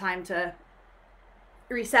some time to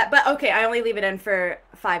reset. But okay, I only leave it in for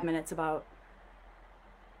 5 minutes, about,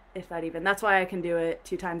 if that even. That's why I can do it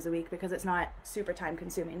 2 times a week, because it's not super time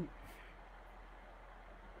consuming.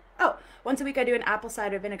 Oh, once a week I do an apple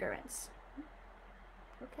cider vinegar rinse.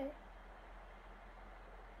 Okay.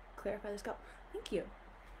 Clarify the scalp. Thank you.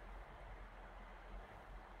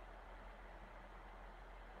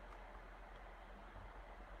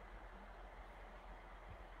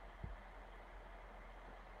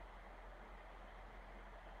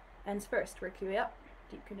 Ends first, work your way up.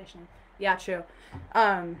 Deep conditioning. Yeah, true.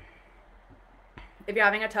 If you're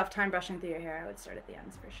having a tough time brushing through your hair, I would start at the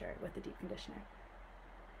ends for sure with the deep conditioner.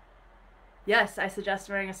 Yes, I suggest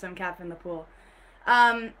wearing a swim cap in the pool.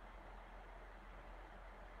 But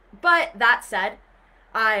that said,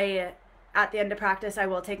 at the end of practice, I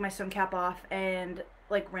will take my swim cap off and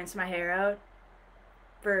like rinse my hair out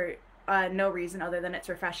for no reason other than it's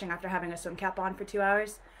refreshing after having a swim cap on for 2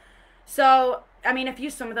 hours. So, I mean, if you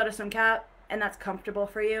swim without a swim cap and that's comfortable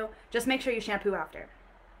for you, just make sure you shampoo after.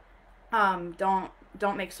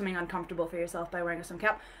 Don't make swimming uncomfortable for yourself by wearing a swim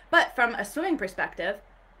cap. But from a swimming perspective,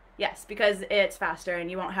 yes, because it's faster and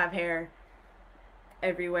you won't have hair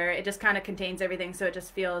everywhere. It just kind of contains everything, so it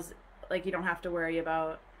just feels like you don't have to worry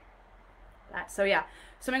about that. So yeah,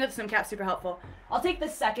 swimming with a swim cap, super helpful. I'll take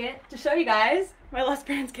this second to show you guys my LUS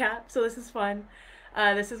Brands cap, so this is fun.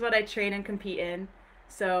 This is what I train and compete in.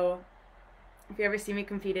 So if you ever see me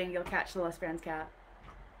competing, you'll catch the LUS Brands cap.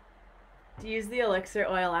 To use the elixir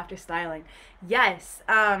oil after styling. Yes,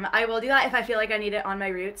 I will do that if I feel like I need it on my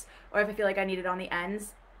roots or if I feel like I need it on the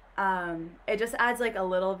ends. It just adds like a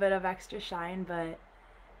little bit of extra shine, but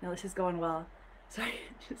no, this is going well. Sorry,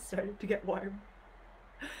 it just started to get warm.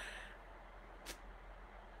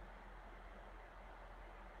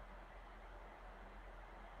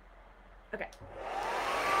 Okay.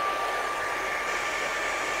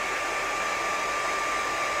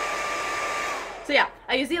 So yeah,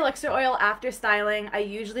 I use the elixir oil after styling. I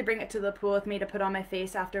usually bring it to the pool with me to put on my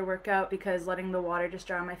face after workout because letting the water just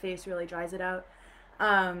dry on my face really dries it out.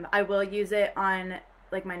 I will use it on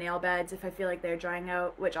like my nail beds if I feel like they're drying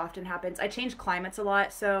out, which often happens. I change climates a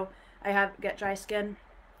lot, so I get dry skin.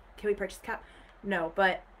 Can we purchase a cap? No,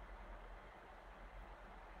 but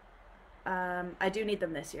I do need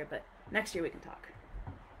them this year, but next year we can talk.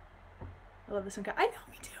 I love this one cap. I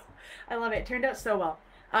know, me too. I love it. It turned out so well.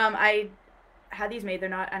 I had these made. They're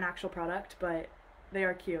not an actual product, but they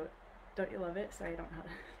are cute. Don't you love it? Sorry, I don't know how to...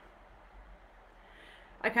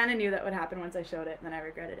 I kind of knew that would happen once I showed it, and then I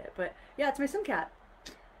regretted it. But yeah, it's my swim cap.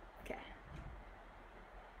 Okay.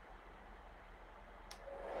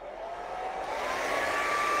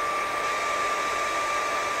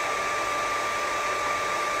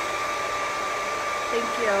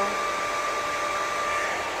 Thank you.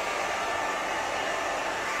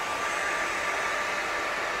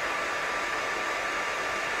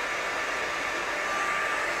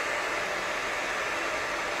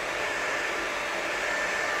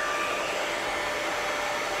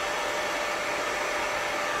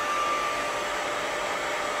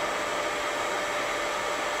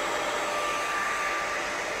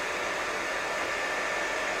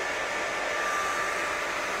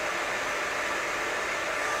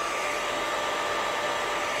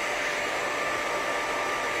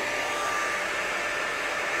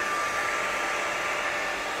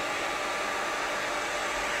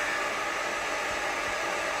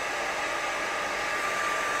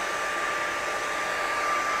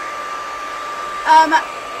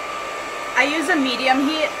 I use a medium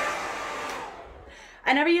heat.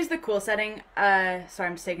 I never use the cool setting. Sorry,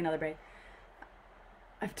 I'm just taking another break.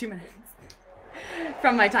 I have 2 minutes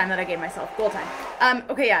from my time that I gave myself. Goal time.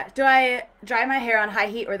 Okay, yeah. Do I dry my hair on high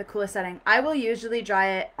heat or the coolest setting? I will usually dry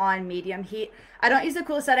it on medium heat. I don't use the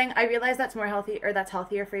coolest setting. I realize that's more healthy, or that's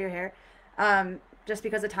healthier for your hair. Just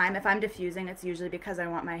because of time. If I'm diffusing, it's usually because I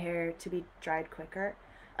want my hair to be dried quicker.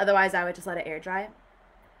 Otherwise, I would just let it air dry.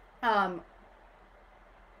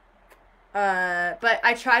 But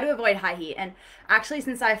I try to avoid high heat, and actually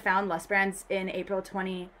since I found LUS Brands in April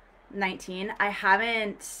 2019, I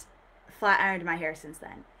haven't flat ironed my hair since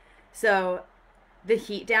then. So the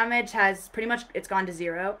heat damage has pretty much, it's gone to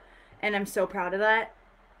 0, and I'm so proud of that.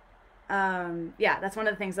 Yeah, that's one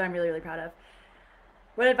of the things that I'm really, really proud of.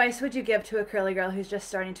 What advice would you give to a curly girl who's just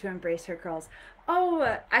starting to embrace her curls?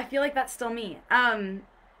 Oh, I feel like that's still me.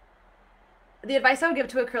 The advice I would give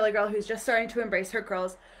to a curly girl who's just starting to embrace her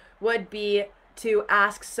curls would be to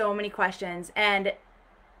ask so many questions and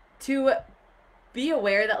to be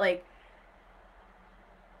aware that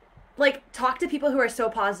like talk to people who are so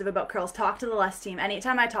positive about curls. Talk to the LUS team.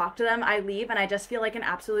 Anytime I talk to them, I leave and I just feel like an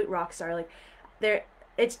absolute rock star. Like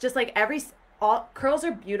it's just like all curls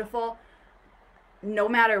are beautiful no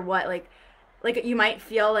matter what. Like you might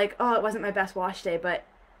feel like, oh, it wasn't my best wash day, but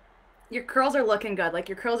your curls are looking good. Like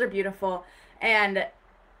your curls are beautiful. And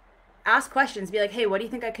ask questions. Be like, hey, what do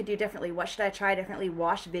you think I could do differently? What should I try differently?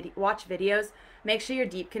 Watch videos. Make sure you're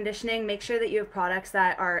deep conditioning. Make sure that you have products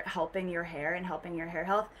that are helping your hair and helping your hair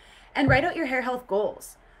health. And write out your hair health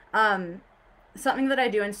goals. Something that I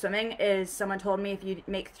do in swimming is, someone told me if you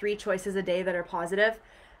make 3 choices a day that are positive,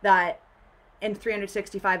 that in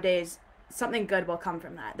 365 days, something good will come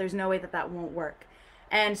from that. There's no way that that won't work.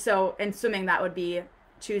 And so in swimming, that would be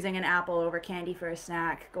choosing an apple over candy for a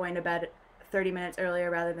snack, going to bed 30 minutes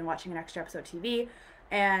earlier rather than watching an extra episode of TV,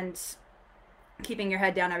 and keeping your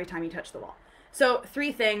head down every time you touch the wall. So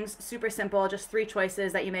 3 things, super simple, just 3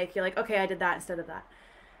 choices that you make. You're like, okay, I did that instead of that.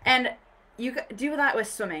 And you do that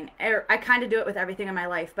with swimming. I kind of do it with everything in my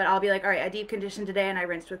life, but I'll be like, all right, I deep conditioned today and I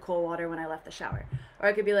rinsed with cold water when I left the shower. Or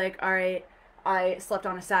I could be like, all right, I slept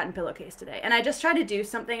on a satin pillowcase today. And I just try to do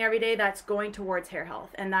something every day that's going towards hair health.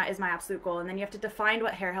 And that is my absolute goal. And then you have to define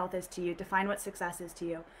what hair health is to you, define what success is to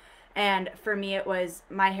you. And for me, it was,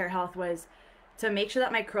 my hair health was to make sure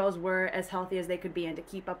that my curls were as healthy as they could be and to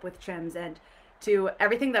keep up with trims and to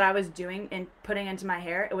everything that I was doing and putting into my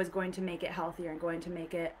hair, it was going to make it healthier and going to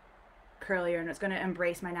make it curlier, and it's going to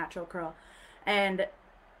embrace my natural curl. And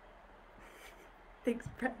thanks,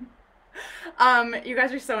 Brent. You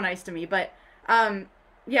guys are so nice to me, but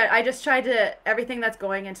yeah, I just tried to, everything that's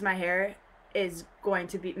going into my hair is going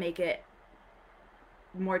to make it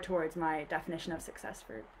more towards my definition of success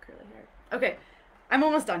for curly hair. Okay, I'm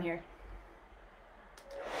almost done here.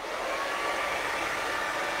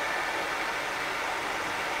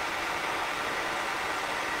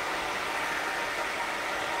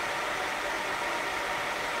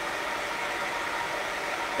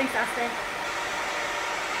 Thanks, Aster.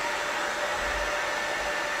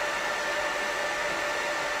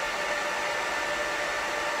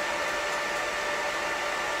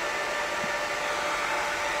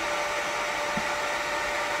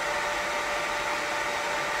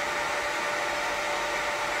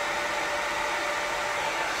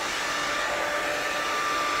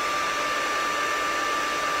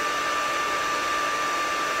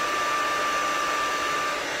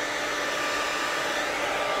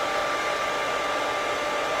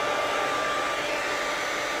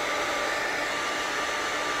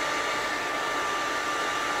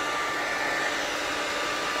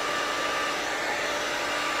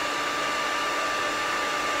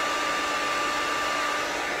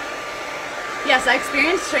 Yes, I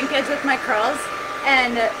experienced shrinkage with my curls,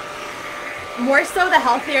 and more so the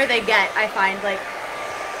healthier they get, I find. Like,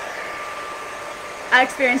 I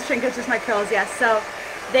experienced shrinkage with my curls, yes. So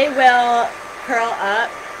they will curl up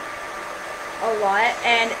a lot,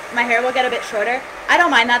 and my hair will get a bit shorter. I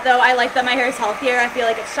don't mind that, though. I like that my hair is healthier. I feel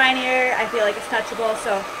like it's shinier. I feel like it's touchable.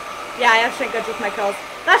 So, yeah, I have shrinkage with my curls.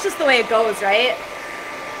 That's just the way it goes, right?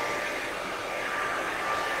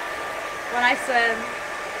 When I swim,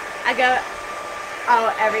 I go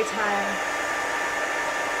out every time.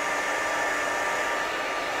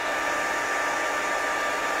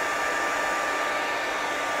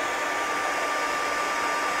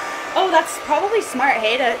 Oh, that's probably smart,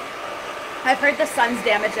 hey? I've heard the sun's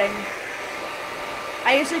damaging.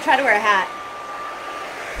 I usually try to wear a hat.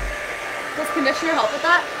 Does conditioner help with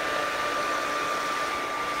that,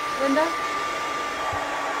 Linda?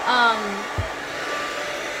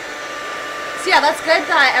 So yeah, that's good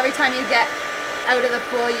that every time you get out of the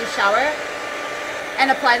pool you shower and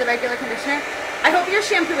apply the regular conditioner. I hope you're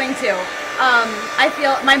shampooing too. I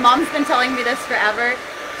feel, my mom's been telling me this forever,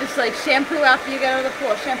 just like shampoo after you get out of the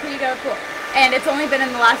pool, shampoo you get out of the pool. And it's only been in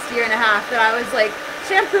the last year and a half that I was like,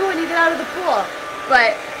 shampoo when you get out of the pool.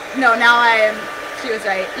 But no, now she was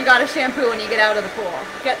right. You gotta shampoo when you get out of the pool.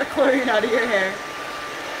 Get the chlorine out of your hair.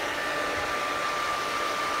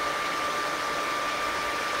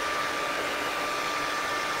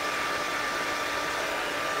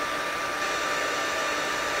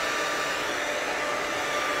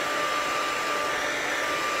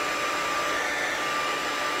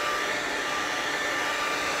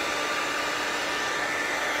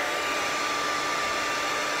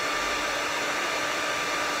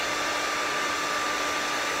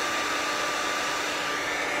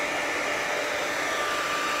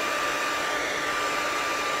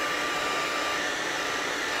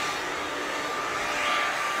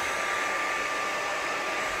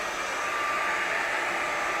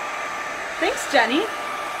 Thanks, Jenny.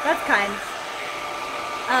 That's kind.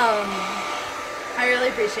 I really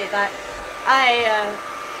appreciate that.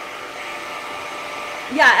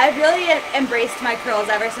 Yeah, I've really embraced my curls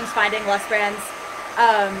ever since finding LUS brands.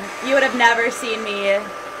 You would have never seen me.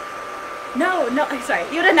 No, sorry.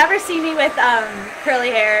 You would have never seen me with curly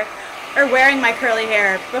hair or wearing my curly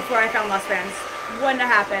hair before I found LUS brands. Wouldn't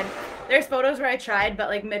have happened. There's photos where I tried, but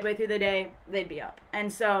like midway through the day, they'd be up.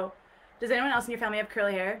 And so, does anyone else in your family have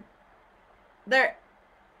curly hair? They're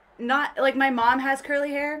not, like, my mom has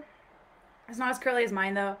curly hair. It's not as curly as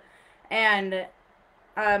mine, though. And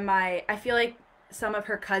I feel like some of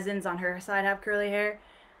her cousins on her side have curly hair.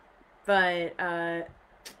 But I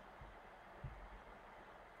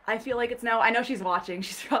feel like it's no. I know she's watching.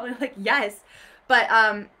 She's probably like, yes. But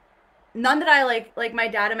none that I like my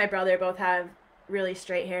dad and my brother both have really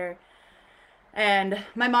straight hair. And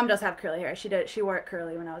my mom does have curly hair. She wore it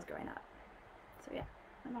curly when I was growing up. So yeah,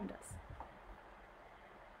 my mom does.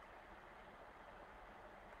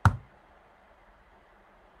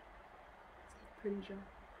 pretty dry.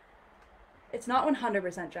 It's not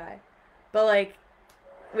 100% dry, but like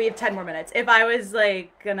we have 10 more minutes. If I was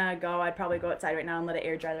like gonna go, I'd probably go outside right now and let it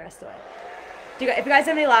air dry the rest of the way. If you guys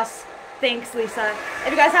have any last, thanks Lisa.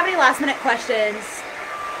 If you guys have any last minute questions,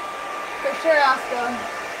 for sure ask them.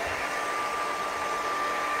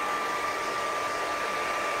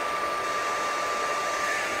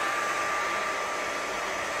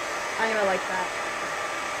 I'm gonna like that.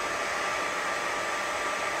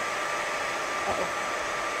 Uh-oh.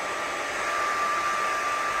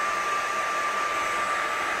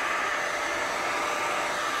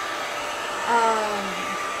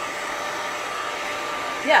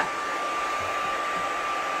 Yeah.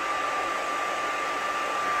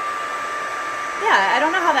 Yeah, I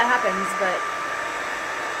don't know how that happens, but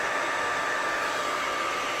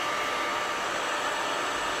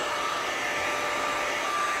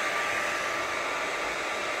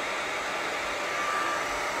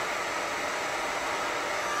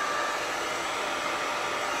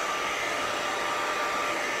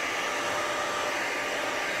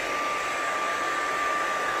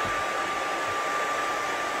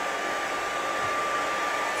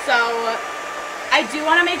so I do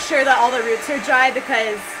want to make sure that all the roots are dry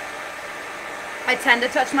because I tend to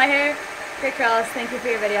touch my hair. Great curls, thank you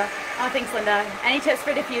for your video. Oh, thanks Linda. Any tips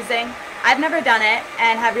for diffusing? I've never done it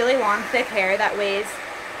and have really long, thick hair that weighs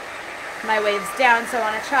my waves down, so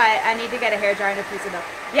I want to try it. I need to get a hair dryer and diffuser though.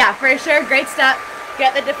 Yeah, for sure, great step.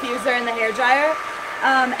 Get the diffuser and the hair dryer.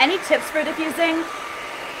 Any tips for diffusing?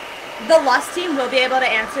 The LUS team will be able to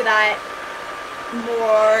answer that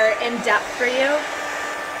more in depth for you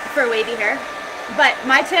for wavy hair. But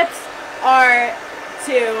my tips are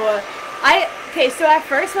to, okay, so at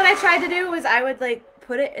first what I tried to do was I would like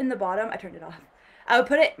put it in the bottom. I turned it off. I would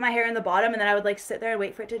put my hair in the bottom and then I would like sit there and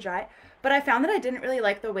wait for it to dry. But I found that I didn't really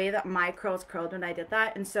like the way that my curls curled when I did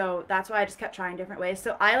that. And so that's why I just kept trying different ways.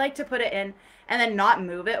 So I like to put it in and then not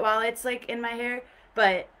move it while it's like in my hair.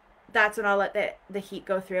 But that's when I'll let the heat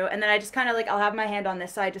go through. And then I just kind of like, I'll have my hand on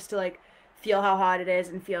this side just to like feel how hot it is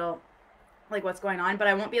and feel like what's going on. But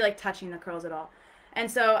I won't be like touching the curls at all. And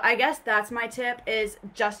so I guess that's my tip, is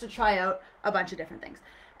just to try out a bunch of different things.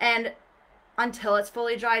 And until it's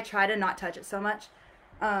fully dry, try to not touch it so much.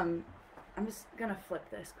 I'm just gonna flip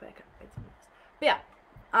this quick. But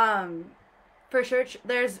yeah, for sure,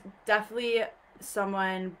 there's definitely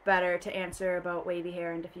someone better to answer about wavy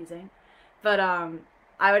hair and diffusing. But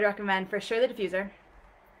I would recommend for sure the diffuser.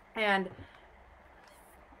 And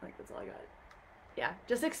I think that's all I got. Yeah,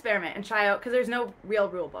 just experiment and try out, because there's no real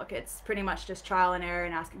rule book. It's pretty much just trial and error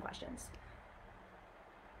and asking questions.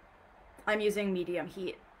 I'm using medium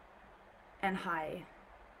heat and high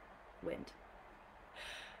wind.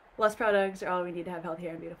 LUS products are all we need to have healthy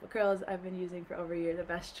hair and beautiful curls. I've been using for over a year. The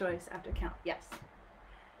best choice after count. Yes.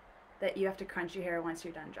 That you have to crunch your hair once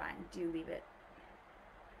you're done drying. Do you leave it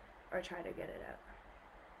or try to get it out?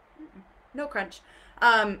 No crunch.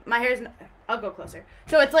 My hair's, I'll go closer.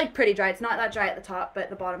 So it's like pretty dry. It's not that dry at the top, but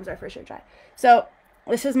the bottoms are for sure dry. So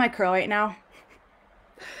this is my curl right now.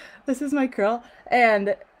 This is my curl,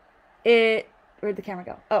 and where'd the camera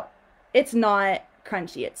go? Oh, it's not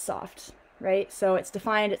crunchy, it's soft, right? So it's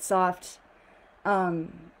defined, it's soft.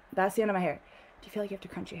 That's the end of my hair. Do you feel like you have to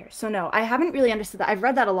crunch your hair? So no, I haven't really understood that. I've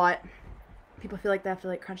read that a lot. People feel like they have to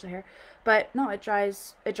like crunch their hair, but no, it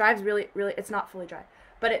dries really, it's not fully dry.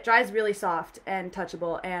 But it dries really soft and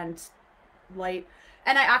touchable and light.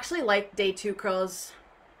 And I actually like day 2 curls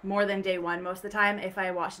more than day 1 most of the time if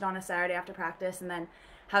I wash it on a Saturday after practice and then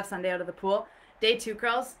have Sunday out of the pool. Day 2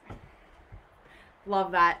 curls,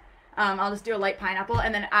 love that. I'll just do a light pineapple,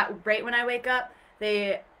 and then right when I wake up,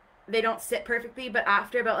 they don't sit perfectly, but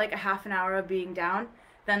after about like a half an hour of being down,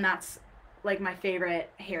 then that's like my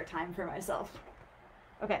favorite hair time for myself.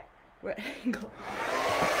 Okay, what angle?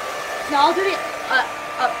 Now I'll do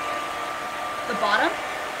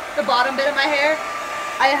the bottom bit of my hair.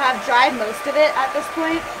 I have dried most of it at this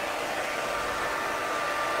point.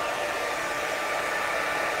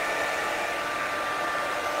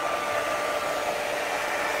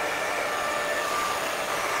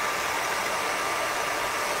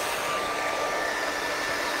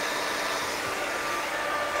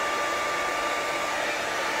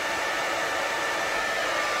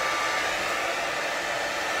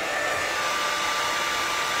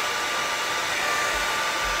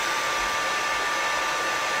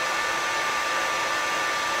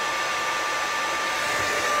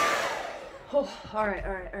 Oh, all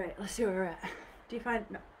right. Let's see where we're at. Do you find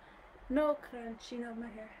no crunching of my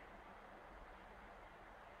hair?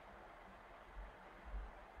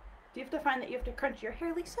 Do you have to find that you have to crunch your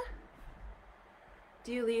hair, Lisa?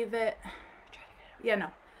 Do you leave it? Yeah,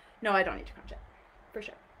 no, I don't need to crunch it. for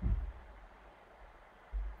sure.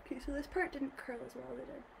 Okay, so this part didn't curl as well as it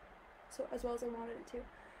did. So as well as I wanted it to.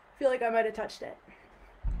 I feel like I might have touched it.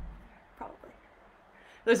 Probably.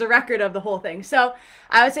 There's a record of the whole thing. So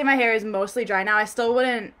I would say my hair is mostly dry now. I still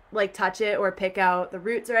wouldn't like touch it or pick out the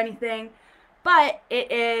roots or anything, but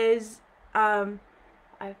it is,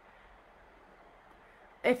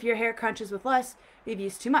 if your hair crunches with LUS, you've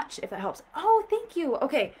used too much, if that helps. Oh, thank you.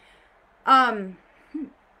 Okay.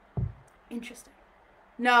 Interesting.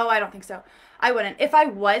 No, I don't think so. I wouldn't. If I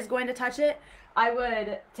was going to touch it, I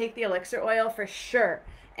would take the elixir oil for sure,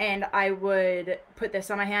 and I would put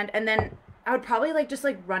this on my hand, and then I would probably like just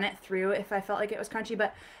like run it through if I felt like it was crunchy,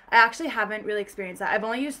 but I actually haven't really experienced that. I've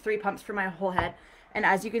only used 3 pumps for my whole head, and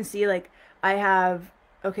as you can see, like I have,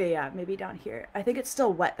 okay, yeah, maybe down here. I think it's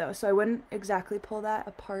still wet though, so I wouldn't exactly pull that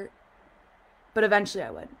apart, but eventually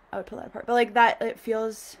I would pull that apart. But like that, it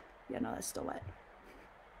feels, yeah, no, that's still wet.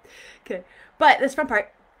 Okay, but this front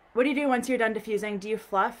part, what do you do once you're done diffusing? Do you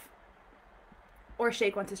fluff or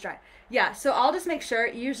shake once it's dry? Yeah, so I'll just make sure.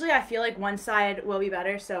 Usually I feel like one side will be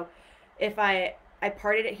better, so if I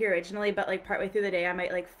parted it here originally, but like partway through the day I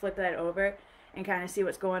might like flip that over and kind of see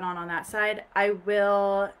what's going on that side. I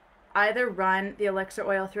will either run the elixir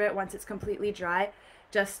oil through it once it's completely dry,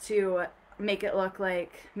 just to make it look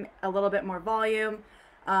like a little bit more volume,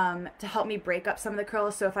 to help me break up some of the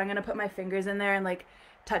curls. So if I'm gonna put my fingers in there and like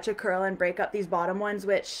touch a curl and break up these bottom ones,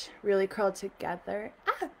 which really curl together,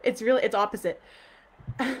 it's opposite.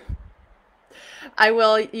 I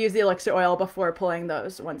will use the elixir oil before pulling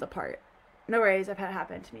those ones apart. No worries, I've had it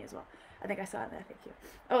happen to me as well. I think I saw it there, thank you.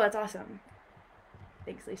 Oh, that's awesome.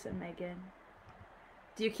 Thanks, Lisa and Megan.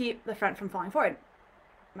 Do you keep the front from falling forward?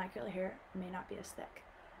 My curly hair may not be as thick.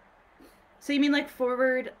 So you mean like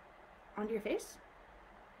forward onto your face?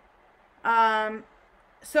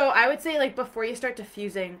 So I would say like before you start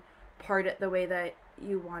diffusing, part it the way that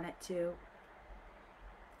you want it to.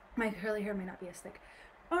 My curly hair may not be as thick.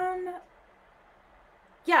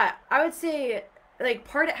 Yeah, I would say like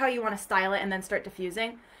part it how you want to style it and then start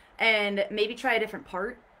diffusing, and maybe try a different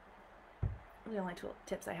part. The only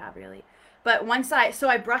tips I have really. But once so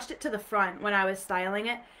I brushed it to the front when I was styling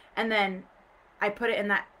it, and then I put it in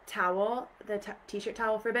that towel, the t-shirt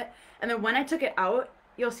towel for a bit, and then when I took it out,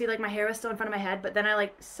 you'll see like my hair was still in front of my head, but then I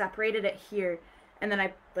like separated it here, and then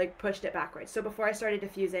I like pushed it backwards. So before I started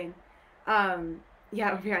diffusing,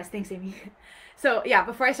 yeah, over your eyes, thanks Amy. So yeah,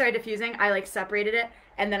 before I started diffusing, I like separated it,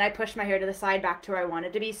 and then I pushed my hair to the side back to where I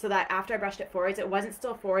wanted to be, so that after I brushed it forwards, it wasn't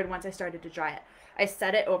still forward once I started to dry it. I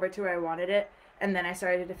set it over to where I wanted it, and then I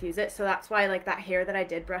started to diffuse it. So that's why like that hair that I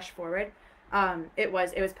did brush forward, it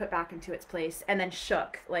was put back into its place and then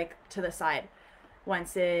shook like to the side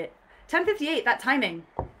once it 10:58, that timing.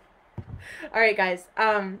 All right, guys.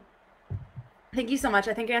 Thank you so much.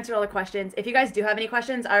 I think I answered all the questions. If you guys do have any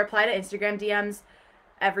questions, I reply to Instagram DMs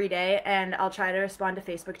every day, and I'll try to respond to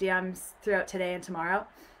Facebook DMs throughout today and tomorrow.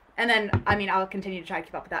 And then, I mean, I'll continue to try to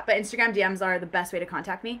keep up with that. But Instagram DMs are the best way to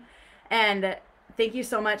contact me. And thank you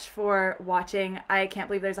so much for watching. I can't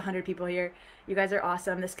believe there's 100 people here. You guys are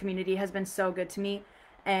awesome. This community has been so good to me,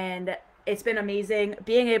 and it's been amazing.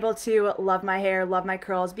 Being able to love my hair, love my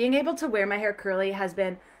curls, being able to wear my hair curly has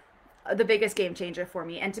been the biggest game changer for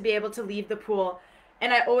me. And to be able to leave the pool,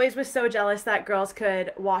 and I always was so jealous that girls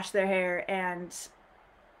could wash their hair and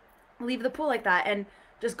leave the pool like that and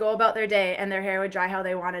just go about their day and their hair would dry how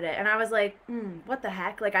they wanted it. And I was like, what the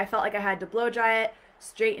heck? Like I felt like I had to blow dry it,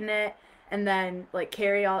 straighten it, and then like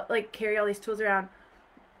carry all these tools around.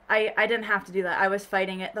 I didn't have to do that. I was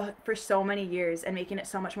fighting it for so many years and making it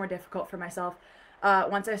so much more difficult for myself.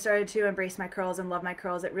 Once I started to embrace my curls and love my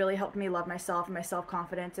curls, it really helped me love myself and my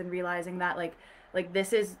self-confidence, and realizing that like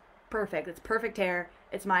this is perfect. It's perfect hair.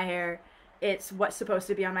 It's my hair. It's what's supposed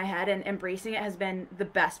to be on my head, and embracing it has been the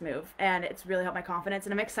best move, and it's really helped my confidence.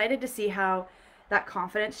 And I'm excited to see how that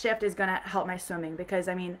confidence shift is going to help my swimming, because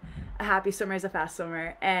I mean, a happy swimmer is a fast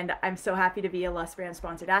swimmer, and I'm so happy to be a LUS brand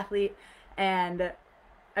sponsored athlete, and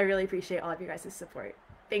I really appreciate all of you guys' support.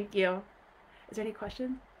 Thank you. Is there any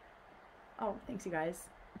questions? Oh, thanks you guys.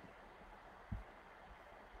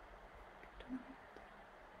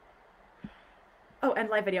 Oh, and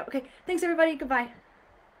live video. Okay, thanks everybody. Goodbye.